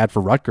teams is bad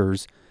for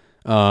Rutgers,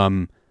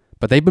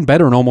 but they've been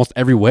better in almost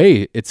every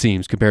way, it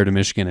seems, compared to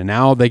Michigan. And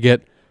now they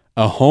get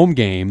a home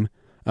game,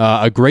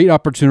 a great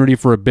opportunity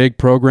for a big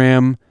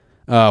program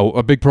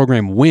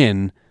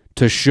win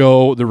to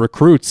show the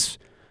recruits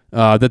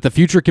that the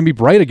future can be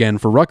bright again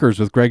for Rutgers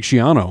with Greg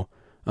Schiano.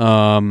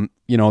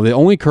 The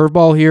only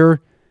curveball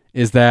here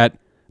is that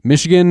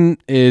Michigan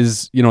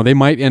is, they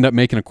might end up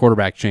making a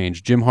quarterback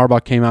change. Jim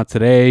Harbaugh came out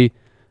today,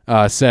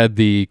 said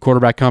the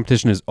quarterback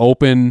competition is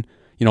open.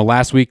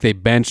 Last week they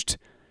benched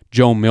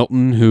Joe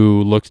Milton,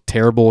 who looked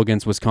terrible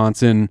against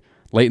Wisconsin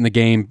late in the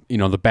game.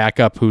 The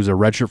backup, who's a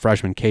redshirt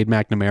freshman, Cade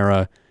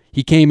McNamara,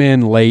 he came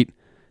in late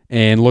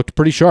and looked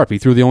pretty sharp. He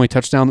threw the only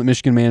touchdown that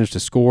Michigan managed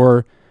to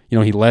score.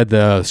 He led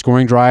the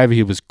scoring drive.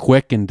 He was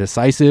quick and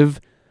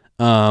decisive.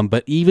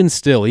 But even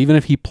still, even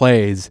if he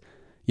plays,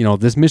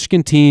 this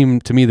Michigan team,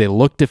 to me, they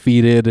look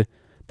defeated.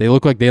 They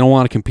look like they don't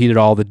want to compete at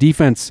all. The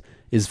defense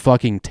is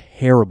fucking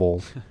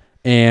terrible.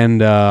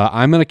 And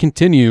I'm going to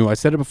continue. I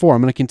said it before.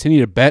 I'm going to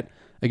continue to bet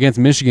against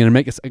Michigan and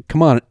make us,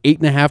 come on, an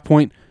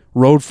 8.5-point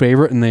road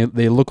favorite, and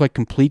they look like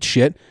complete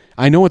shit.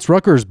 I know it's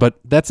Rutgers, but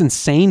that's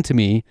insane to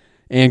me.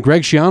 And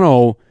Greg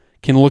Schiano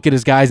can look at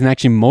his guys and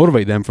actually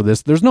motivate them for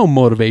this. There's no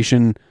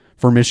motivation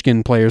for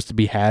Michigan players to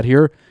be had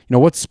here.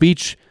 What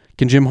speech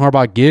can Jim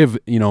Harbaugh give,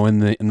 in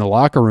the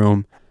locker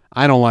room?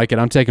 I don't like it.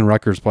 I'm taking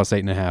Rutgers plus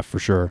 8.5 for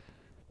sure.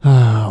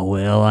 Oh,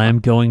 well, I'm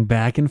going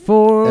back and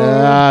forth.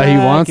 He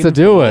wants to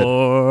do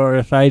it.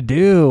 If I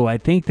do, I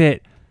think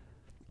that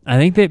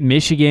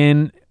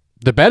Michigan.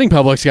 The betting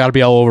public's got to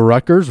be all over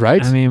Rutgers,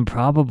 right? I mean,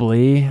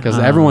 probably because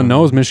everyone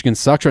knows Michigan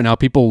sucks right now.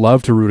 People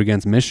love to root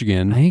against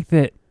Michigan. I think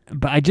that,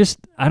 but I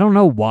don't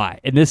know why.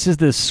 And this is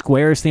the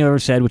squarest thing I've ever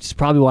said, which is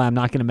probably why I'm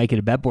not going to make it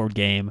a bet board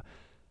game.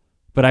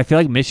 But I feel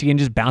like Michigan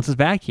just bounces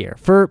back here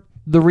for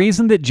the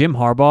reason that Jim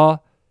Harbaugh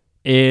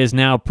is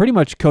now pretty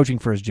much coaching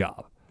for his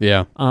job.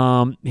 Yeah.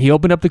 He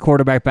opened up the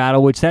quarterback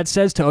battle, which that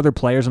says to other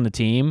players on the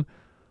team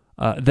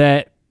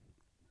that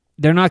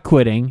they're not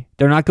quitting.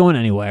 They're not going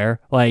anywhere.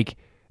 Like,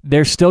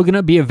 they're still going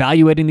to be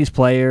evaluating these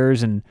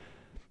players. And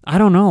I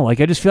don't know. Like,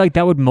 I just feel like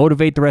that would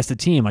motivate the rest of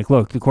the team. Like,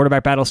 look, the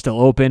quarterback battle's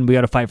still open. We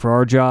got to fight for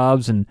our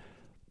jobs. And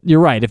you're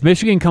right. If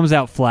Michigan comes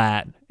out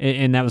flat,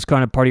 and that was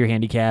kind of part of your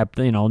handicap,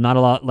 not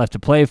a lot left to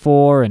play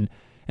for and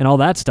all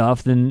that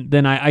stuff,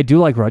 then I do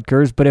like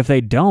Rutgers. But if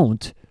they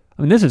don't,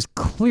 I mean, this is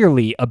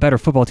clearly a better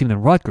football team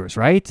than Rutgers,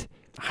 right?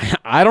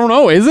 I don't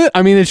know. Is it?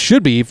 I mean, it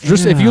should be.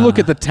 If you look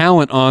at the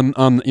talent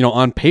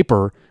on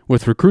paper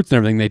with recruits and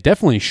everything, they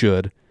definitely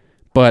should.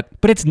 But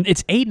it's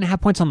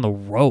 8.5 points on the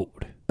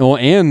road. Well,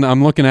 and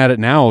I'm looking at it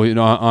now,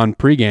 on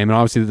pregame, and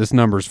obviously this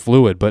number's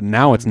fluid, but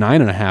now it's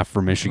 9.5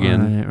 for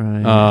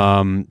Michigan.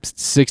 Right.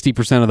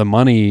 60% of the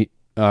money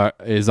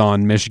is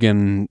on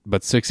Michigan,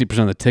 but 60%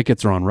 of the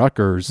tickets are on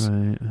Rutgers.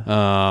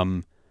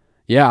 Right.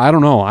 Yeah, I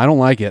don't know. I don't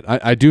like it.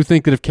 I do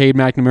think that if Cade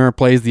McNamara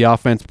plays, the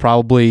offense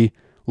probably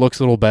looks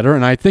a little better,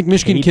 and I think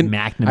Michigan Cade can.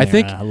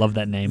 McNamara, I love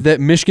that name. That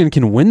Michigan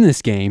can win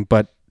this game,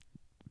 but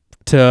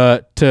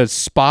to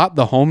spot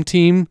the home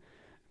team.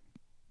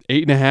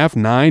 8.5,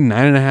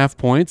 9.5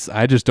 points.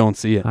 I just don't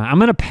see it. I'm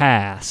gonna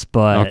pass,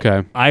 but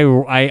okay.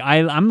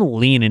 I'm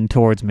leaning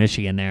towards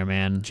Michigan there,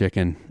 man.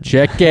 Chicken.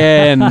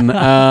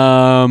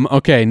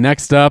 Okay,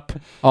 next up,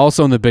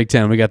 also in the Big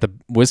Ten, we got the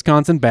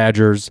Wisconsin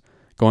Badgers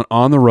going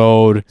on the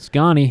road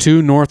Scotty. to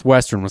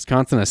Northwestern.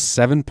 Wisconsin a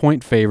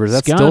 7-point favorite. Is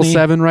that still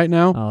 7 right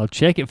now? I'll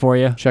check it for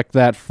you. Check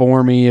that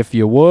for me if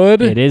you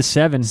would. It is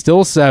 7.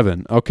 Still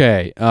 7.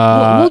 Okay.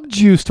 A little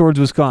juice towards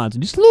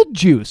Wisconsin. Just a little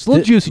juice.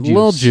 Little juicy juice.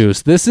 Little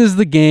juice. This is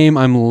the game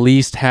I'm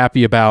least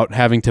happy about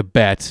having to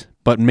bet,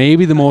 but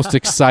maybe the most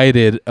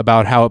excited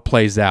about how it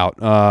plays out.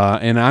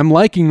 And I'm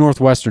liking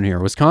Northwestern here.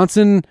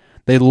 Wisconsin,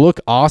 they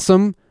look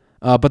awesome,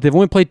 but they've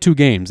only played 2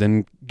 games.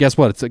 And guess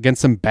what? It's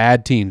against some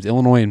bad teams,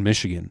 Illinois and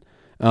Michigan.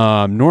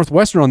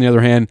 Northwestern, on the other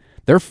hand,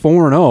 they're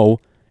 4-0,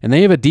 and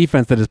they have a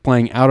defense that is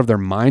playing out of their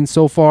mind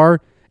so far,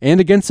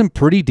 and against some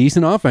pretty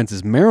decent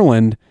offenses.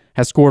 Maryland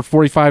has scored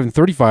 45 and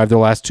 35 their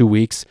last 2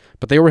 weeks,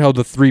 but they were held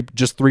to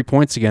just 3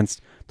 points against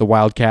the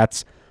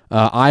Wildcats.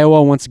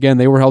 Iowa, once again,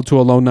 they were held to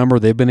a low number.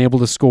 They've been able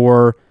to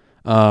score.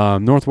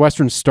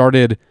 Northwestern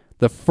started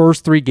the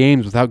first 3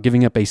 games without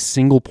giving up a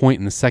single point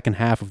in the second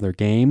half of their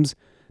games.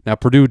 Now,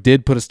 Purdue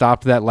did put a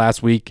stop to that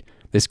last week.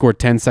 They scored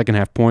 10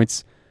 second-half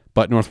points,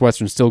 but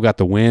Northwestern still got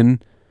the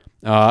win.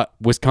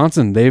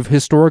 Wisconsin, they've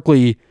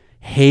historically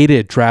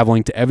hated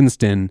traveling to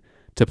Evanston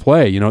to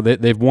play.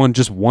 They've won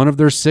just one of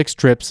their 6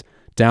 trips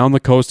down the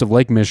coast of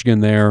Lake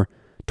Michigan there.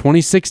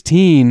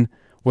 2016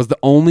 was the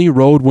only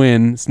road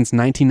win since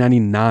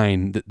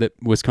 1999 that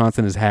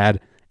Wisconsin has had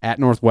at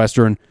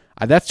Northwestern.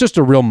 That's just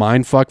a real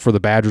mind fuck for the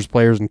Badgers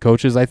players and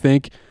coaches, I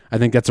think. I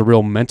think that's a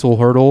real mental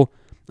hurdle.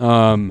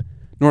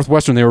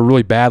 Northwestern, they were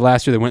really bad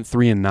last year. They went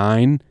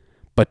 3-9.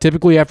 But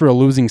typically after a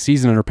losing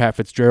season under Pat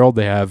Fitzgerald,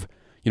 they have,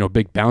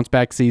 big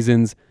bounce-back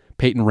seasons.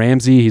 Peyton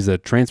Ramsey, he's a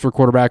transfer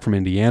quarterback from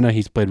Indiana.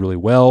 He's played really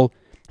well.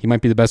 He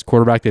might be the best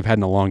quarterback they've had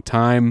in a long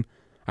time.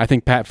 I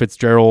think Pat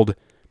Fitzgerald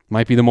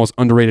might be the most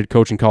underrated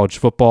coach in college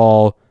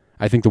football.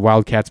 I think the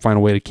Wildcats find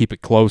a way to keep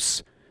it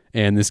close,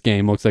 and this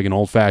game looks like an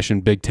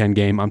old-fashioned Big Ten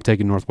game. I'm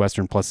taking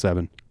Northwestern plus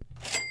 7.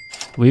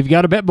 We've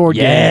got a bet board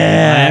game.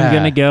 I'm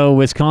going to go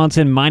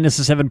Wisconsin minus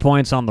the 7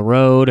 points on the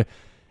road.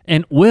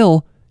 And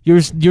Will,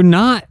 you're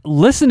not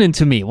listening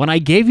to me. When I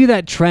gave you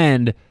that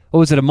trend, what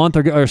was it, a month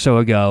or so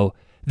ago,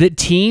 that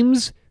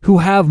teams who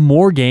have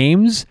more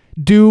games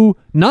do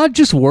not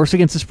just worse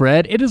against the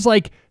spread, it is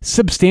like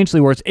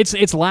substantially worse.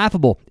 It's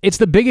laughable. It's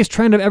the biggest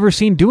trend I've ever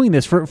seen doing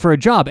this for a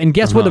job. And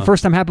guess what? The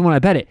first time happened when I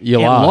bet it. You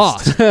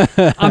lost.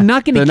 I'm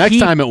not going to. The next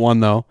time it won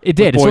though. It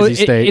did. Boise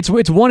So State. it's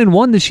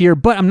 1-1 this year,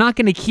 but I'm not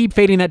going to keep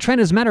fading that trend.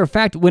 As a matter of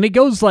fact, when it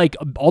goes like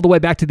all the way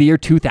back to the year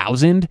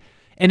 2000.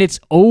 And it's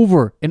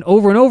over and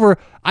over and over.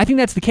 I think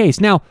that's the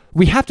case. Now,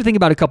 we have to think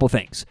about a couple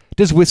things.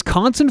 Does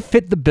Wisconsin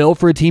fit the bill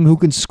for a team who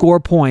can score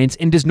points?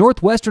 And does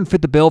Northwestern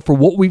fit the bill for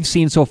what we've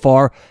seen so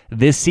far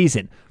this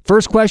season?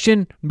 First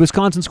question,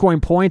 Wisconsin scoring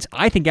points?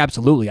 I think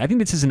absolutely. I think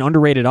this is an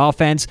underrated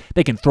offense.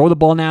 They can throw the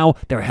ball now.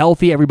 They're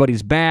healthy.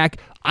 Everybody's back.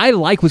 I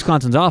like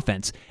Wisconsin's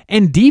offense.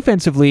 And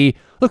defensively,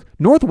 look,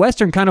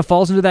 Northwestern kind of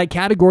falls into that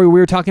category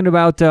we were talking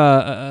about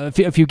a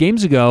few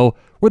games ago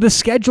where the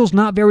schedule's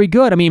not very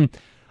good. I mean,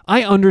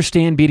 I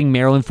understand beating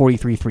Maryland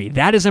 43-3.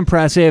 That is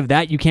impressive.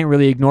 That you can't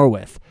really ignore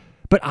with.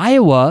 But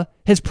Iowa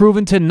has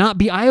proven to not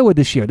be Iowa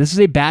this year. This is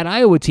a bad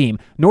Iowa team.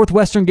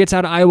 Northwestern gets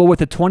out of Iowa with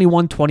a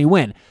 21-20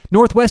 win.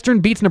 Northwestern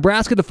beats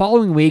Nebraska the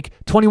following week,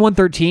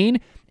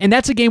 21-13, and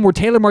that's a game where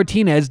Taylor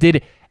Martinez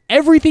did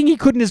everything he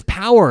could in his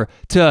power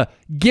to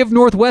give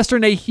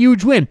Northwestern a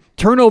huge win.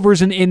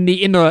 Turnovers in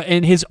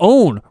his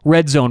own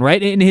red zone,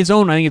 right? In his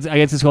own, I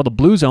guess it's called the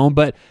blue zone,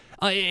 but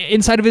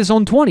inside of his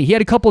own 20, he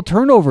had a couple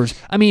turnovers.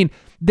 I mean,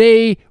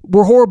 they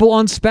were horrible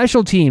on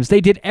special teams.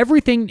 They did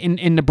everything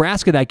in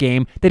Nebraska that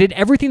game. They did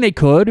everything they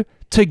could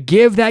to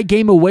give that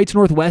game away to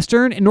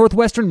Northwestern, and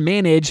Northwestern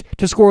managed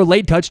to score a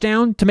late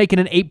touchdown to make it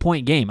an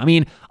 8-point game. I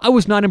mean, I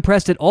was not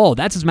impressed at all.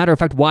 That's, as a matter of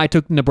fact, why I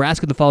took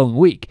Nebraska the following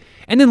week.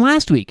 And then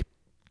last week,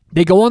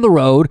 they go on the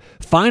road,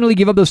 finally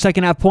give up those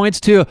second half points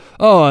to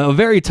a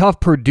very tough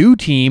Purdue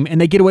team,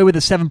 and they get away with a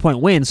 7-point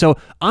win. So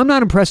I'm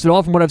not impressed at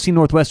all from what I've seen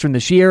Northwestern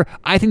this year.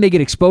 I think they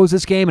get exposed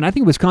this game, and I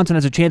think Wisconsin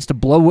has a chance to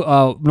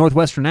blow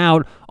Northwestern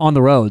out on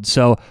the road.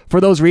 So for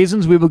those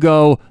reasons, we will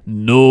go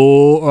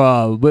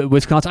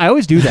Wisconsin. I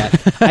always do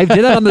that. I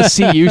did that on the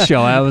CU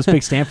show. I was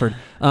pick Stanford.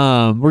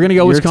 We're going to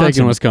go Wisconsin. You're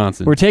taking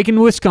Wisconsin. We're taking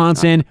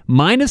Wisconsin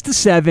minus the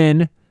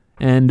 7.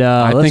 And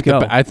let's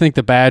go. I think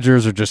the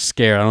Badgers are just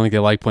scared. I don't think they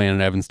like playing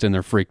in Evanston.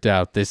 They're freaked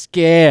out. They're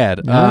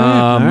scared. All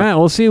right.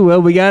 We'll see.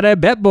 Well, we got a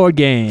bet board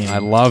game. I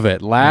love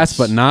it. Last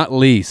but not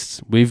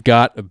least, we've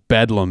got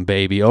Bedlam,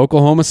 baby.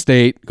 Oklahoma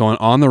State going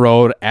on the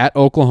road at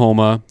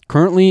Oklahoma.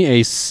 Currently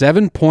a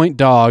 7-point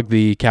dog,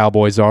 the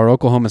Cowboys are.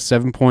 Oklahoma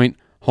 7-point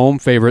home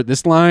favorite.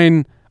 This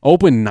line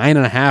opened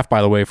 9.5,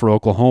 by the way, for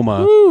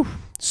Oklahoma. Woo.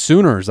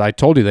 Sooners, I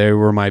told you they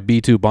were my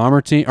B2 Bomber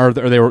team. Or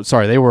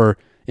they were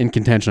in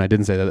contention. I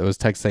didn't say that. It was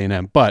Texas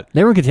A&M. But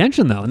they were in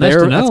contention, though. And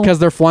that's because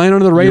they're flying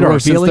under the radar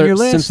since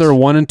their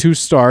 1-2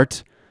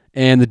 start,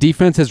 and the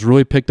defense has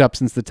really picked up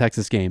since the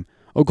Texas game.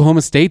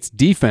 Oklahoma State's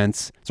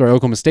defense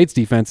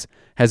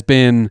has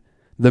been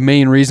the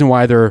main reason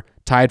why they're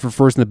tied for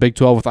first in the Big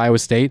 12 with Iowa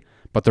State,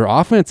 but their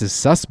offense is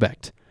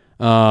suspect.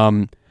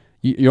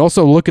 You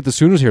also look at the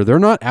Sooners here. They're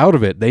not out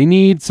of it. They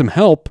need some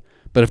help,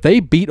 but if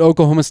they beat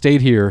Oklahoma State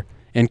here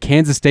and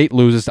Kansas State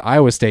loses to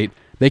Iowa State,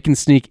 they can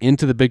sneak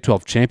into the Big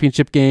 12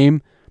 championship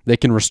game. They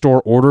can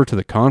restore order to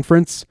the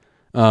conference.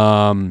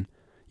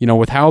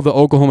 With how the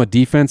Oklahoma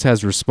defense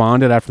has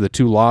responded after the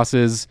 2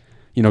 losses,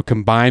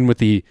 combined with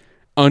the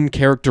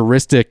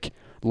uncharacteristic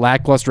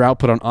lackluster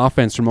output on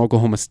offense from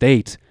Oklahoma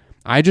State,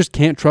 I just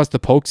can't trust the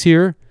Pokes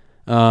here,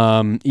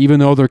 even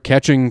though they're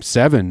catching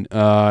 7.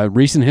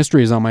 Recent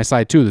history is on my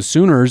side, too. The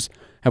Sooners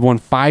have won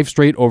 5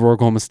 straight over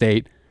Oklahoma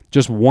State.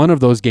 Just one of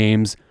those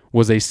games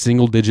was a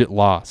single-digit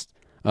loss.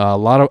 A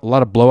lot of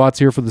blowouts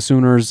here for the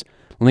Sooners.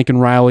 Lincoln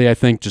Riley, I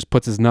think, just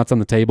puts his nuts on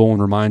the table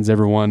and reminds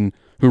everyone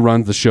who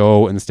runs the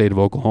show in the state of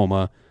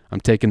Oklahoma.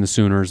 I'm taking the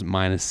Sooners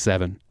minus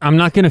 7. I'm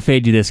not going to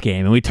fade you this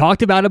game. And we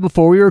talked about it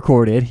before we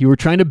recorded. You were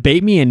trying to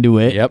bait me into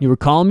it. Yep. You were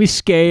calling me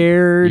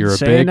scared. You're a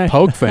big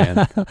Poke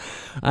fan.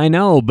 I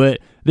know, but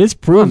this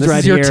proves this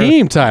is your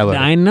team, Tyler.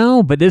 I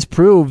know, but this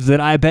proves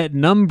that I bet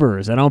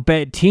numbers. I don't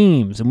bet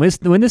teams. And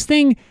when this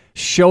thing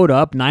showed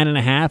up,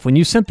 9.5, when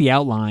you sent the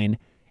outline,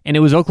 and it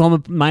was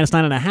Oklahoma minus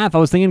 9.5, I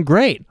was thinking,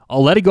 great,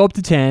 I'll let it go up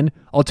to 10.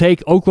 I'll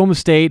take Oklahoma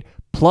State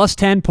plus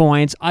 10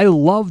 points. I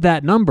love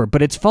that number,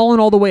 but it's fallen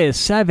all the way to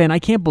 7. I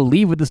can't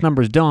believe what this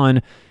number's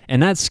done,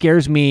 and that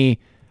scares me.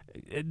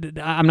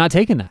 I'm not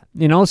taking that,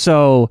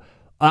 so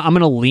I'm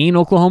going to lean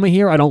Oklahoma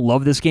here. I don't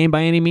love this game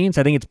by any means.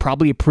 I think it's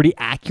probably a pretty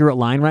accurate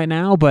line right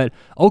now, but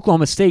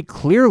Oklahoma State,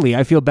 clearly,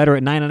 I feel better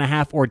at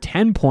 9.5 or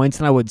 10 points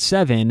than I would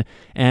 7,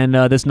 and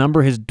this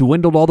number has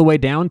dwindled all the way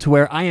down to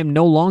where I am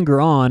no longer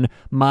on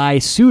my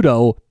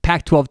pseudo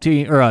Pac-12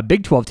 team or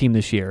Big 12 team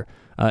this year.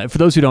 For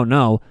those who don't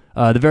know,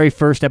 the very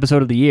first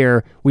episode of the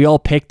year, we all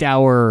picked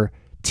our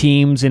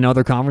teams in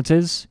other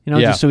conferences,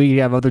 just so we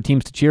have other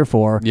teams to cheer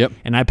for. Yep.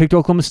 And I picked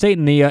Oklahoma State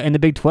in the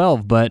Big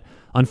 12, but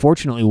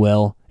unfortunately,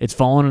 Will, it's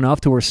fallen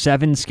enough to where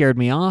 7 scared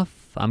me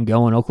off. I'm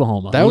going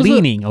Oklahoma.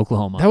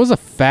 Oklahoma. That was a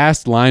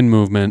fast line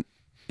movement,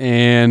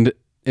 and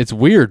it's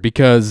weird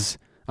because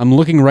I'm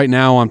looking right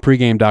now on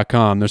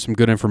pregame.com. There's some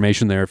good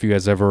information there if you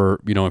guys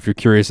ever, if you're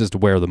curious as to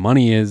where the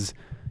money is.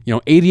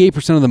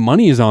 88% of the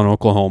money is on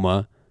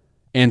Oklahoma,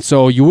 and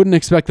so you wouldn't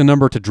expect the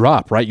number to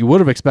drop, right? You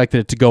would have expected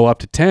it to go up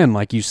to 10,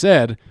 like you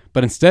said,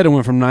 but instead it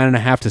went from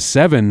 9.5 to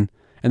 7,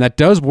 and that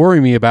does worry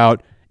me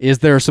about, is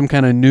there some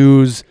kind of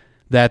news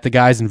that the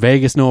guys in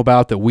Vegas know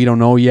about that we don't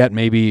know yet?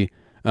 Maybe,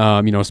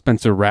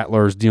 Spencer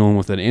Rattler's dealing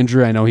with an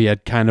injury. I know he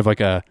had kind of like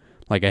a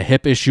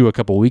hip issue a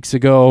couple weeks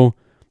ago,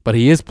 but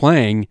he is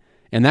playing.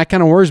 And that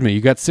kind of worries me.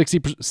 You got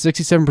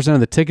 67% of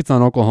the tickets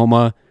on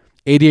Oklahoma,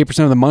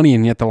 88% of the money,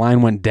 and yet the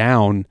line went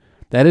down.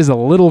 That is a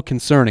little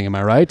concerning. Am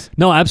I right?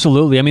 No,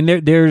 absolutely. I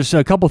mean, there's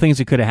a couple things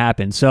that could have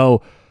happened.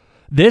 So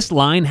this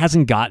line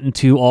hasn't gotten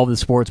to all the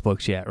sports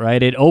books yet,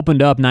 right? It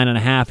opened up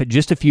 9.5 at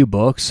just a few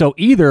books. So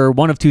either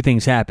one of two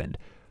things happened.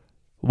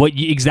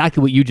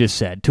 Exactly what you just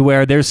said, to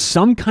where there's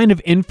some kind of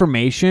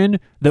information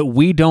that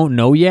we don't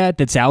know yet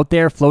that's out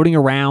there floating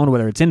around,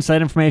 whether it's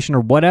inside information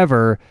or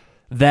whatever,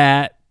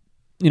 that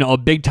a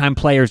big-time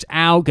player's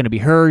out, going to be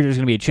hurt, there's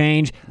going to be a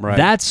change. Right.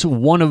 That's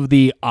one of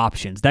the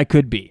options. That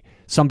could be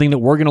something that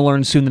we're going to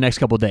learn soon the next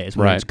couple of days,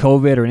 whether it's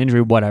COVID or an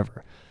injury,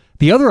 whatever.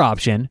 The other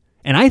option,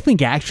 and I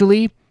think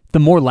actually the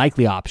more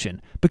likely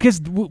option, because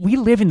we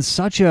live in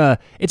it's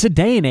a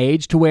day and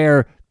age to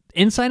where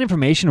inside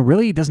information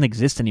really doesn't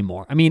exist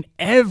anymore. I mean,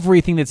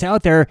 everything that's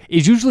out there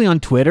is usually on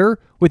Twitter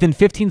within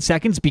 15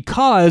 seconds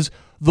because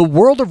the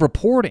world of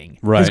reporting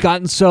has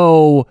gotten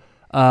so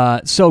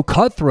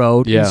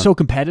cutthroat and so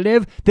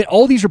competitive that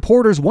all these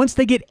reporters, once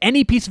they get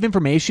any piece of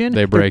information,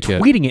 they're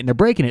tweeting it and they're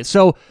breaking it.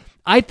 So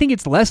I think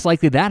it's less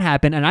likely that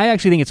happened, and I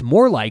actually think it's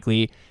more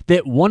likely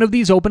that one of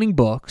these opening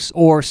books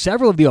or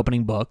several of the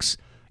opening books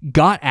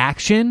got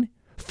action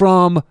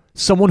from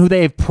someone who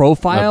they have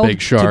profiled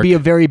to be a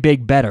very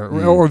big bettor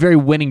or a very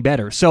winning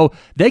bettor. So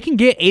they can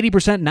get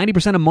 80%,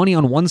 90% of money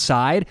on one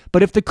side,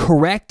 but if the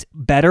correct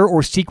bettor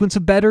or sequence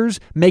of bettors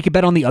make a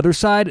bet on the other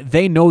side,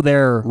 they know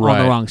they're on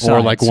the wrong side.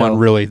 Or like one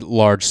really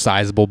large,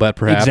 sizable bet,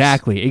 perhaps.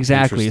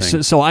 Exactly.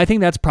 So I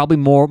think that's probably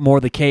more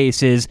the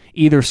case is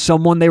either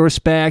someone they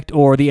respect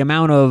or the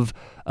amount of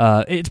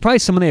it's probably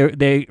someone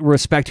they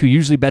respect who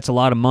usually bets a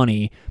lot of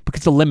money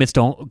because the limits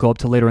don't go up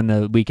till later in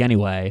the week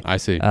anyway. I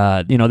see.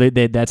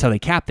 That's how they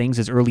cap things,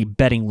 is early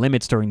betting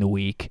limits during the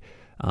week.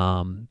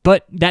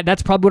 But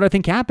that's probably what I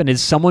think happened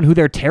is someone who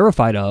they're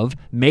terrified of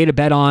made a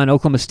bet on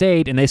Oklahoma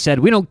State, and they said,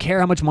 we don't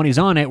care how much money's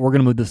on it, we're going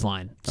to move this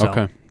line. So.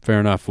 Okay. Fair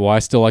enough. Well, I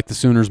still like the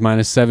Sooners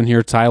 -7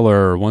 here.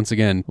 Tyler, once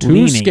again,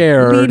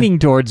 leaning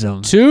towards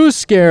them. Too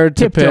scared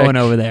to pick. Tiptoeing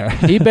over there.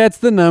 He bets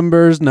the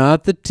numbers,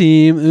 not the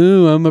team.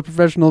 Ooh, I'm a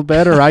professional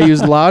bettor. I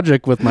use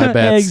logic with my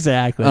bets.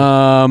 Exactly.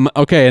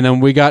 Okay, and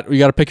then we got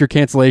to pick your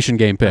cancellation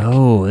game pick.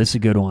 Oh, this is a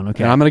good one.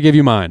 Okay. And I'm going to give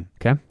you mine.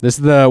 Okay. This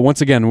is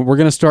once again, we're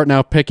going to start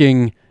now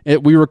picking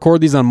it. We record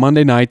these on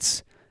Monday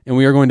nights. And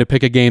we are going to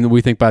pick a game that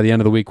we think by the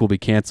end of the week will be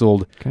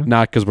canceled,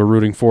 not because we're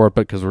rooting for it,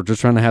 but because we're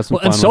just trying to have some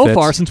fun with it. And so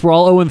far, since we're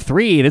all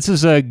 0-3, this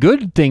is a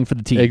good thing for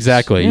the team.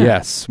 Exactly,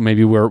 yes.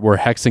 Maybe we're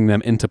hexing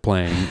them into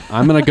playing.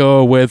 I'm going to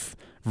go with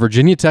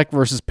Virginia Tech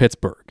versus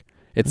Pittsburgh.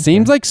 It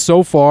seems like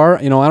so far,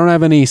 I don't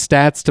have any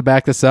stats to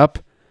back this up,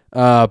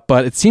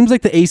 but it seems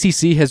like the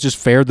ACC has just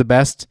fared the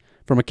best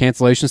from a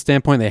cancellation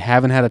standpoint. They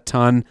haven't had a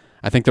ton.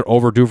 I think they're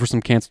overdue for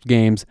some canceled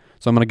games.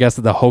 So I'm going to guess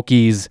that the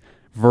Hokies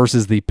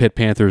versus the Pitt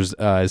Panthers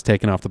is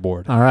taken off the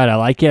board. All right, I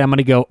like it. I'm going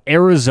to go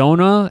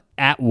Arizona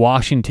at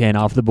Washington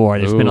off the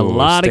board. There's been a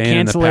lot of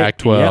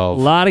cancellations. A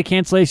lot of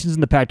cancellations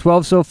in the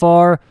Pac-12 so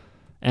far.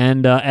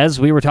 And as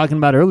we were talking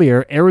about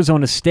earlier,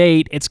 Arizona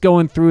State, it's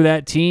going through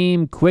that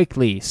team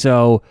quickly.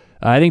 So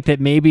I think that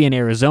maybe in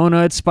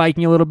Arizona it's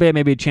spiking a little bit.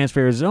 Maybe a chance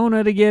for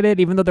Arizona to get it,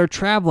 even though they're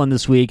traveling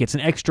this week. It's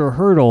an extra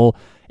hurdle.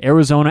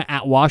 Arizona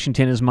at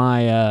Washington is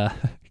my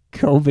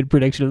COVID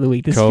prediction of the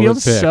week. This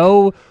feels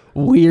so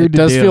weird. It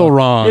does feel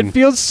wrong. It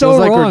feels so wrong.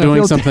 Feels like we're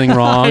doing something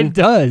wrong. It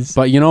does.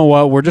 But you know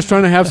what? We're just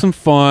trying to have some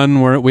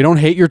fun. We don't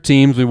hate your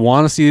teams. We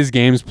want to see these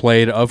games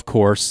played, of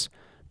course.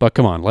 But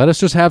come on, let us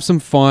just have some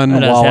fun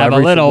while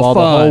the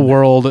whole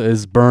world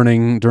is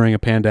burning during a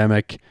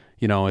pandemic.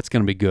 It's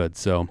going to be good.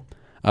 So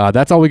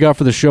that's all we got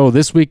for the show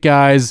this week,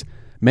 guys.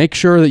 Make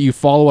sure that you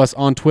follow us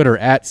on Twitter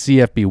at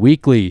CFB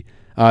Weekly.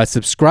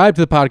 Subscribe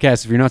to the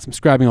podcast if you're not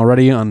subscribing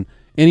already on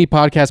any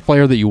podcast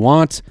player that you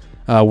want.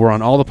 We're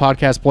on all the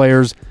podcast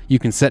players. You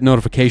can set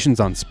notifications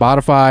on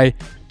Spotify.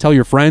 Tell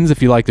your friends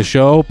if you like the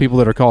show, people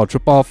that are college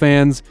football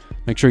fans.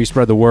 Make sure you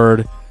spread the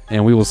word,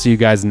 and we will see you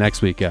guys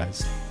next week,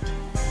 guys.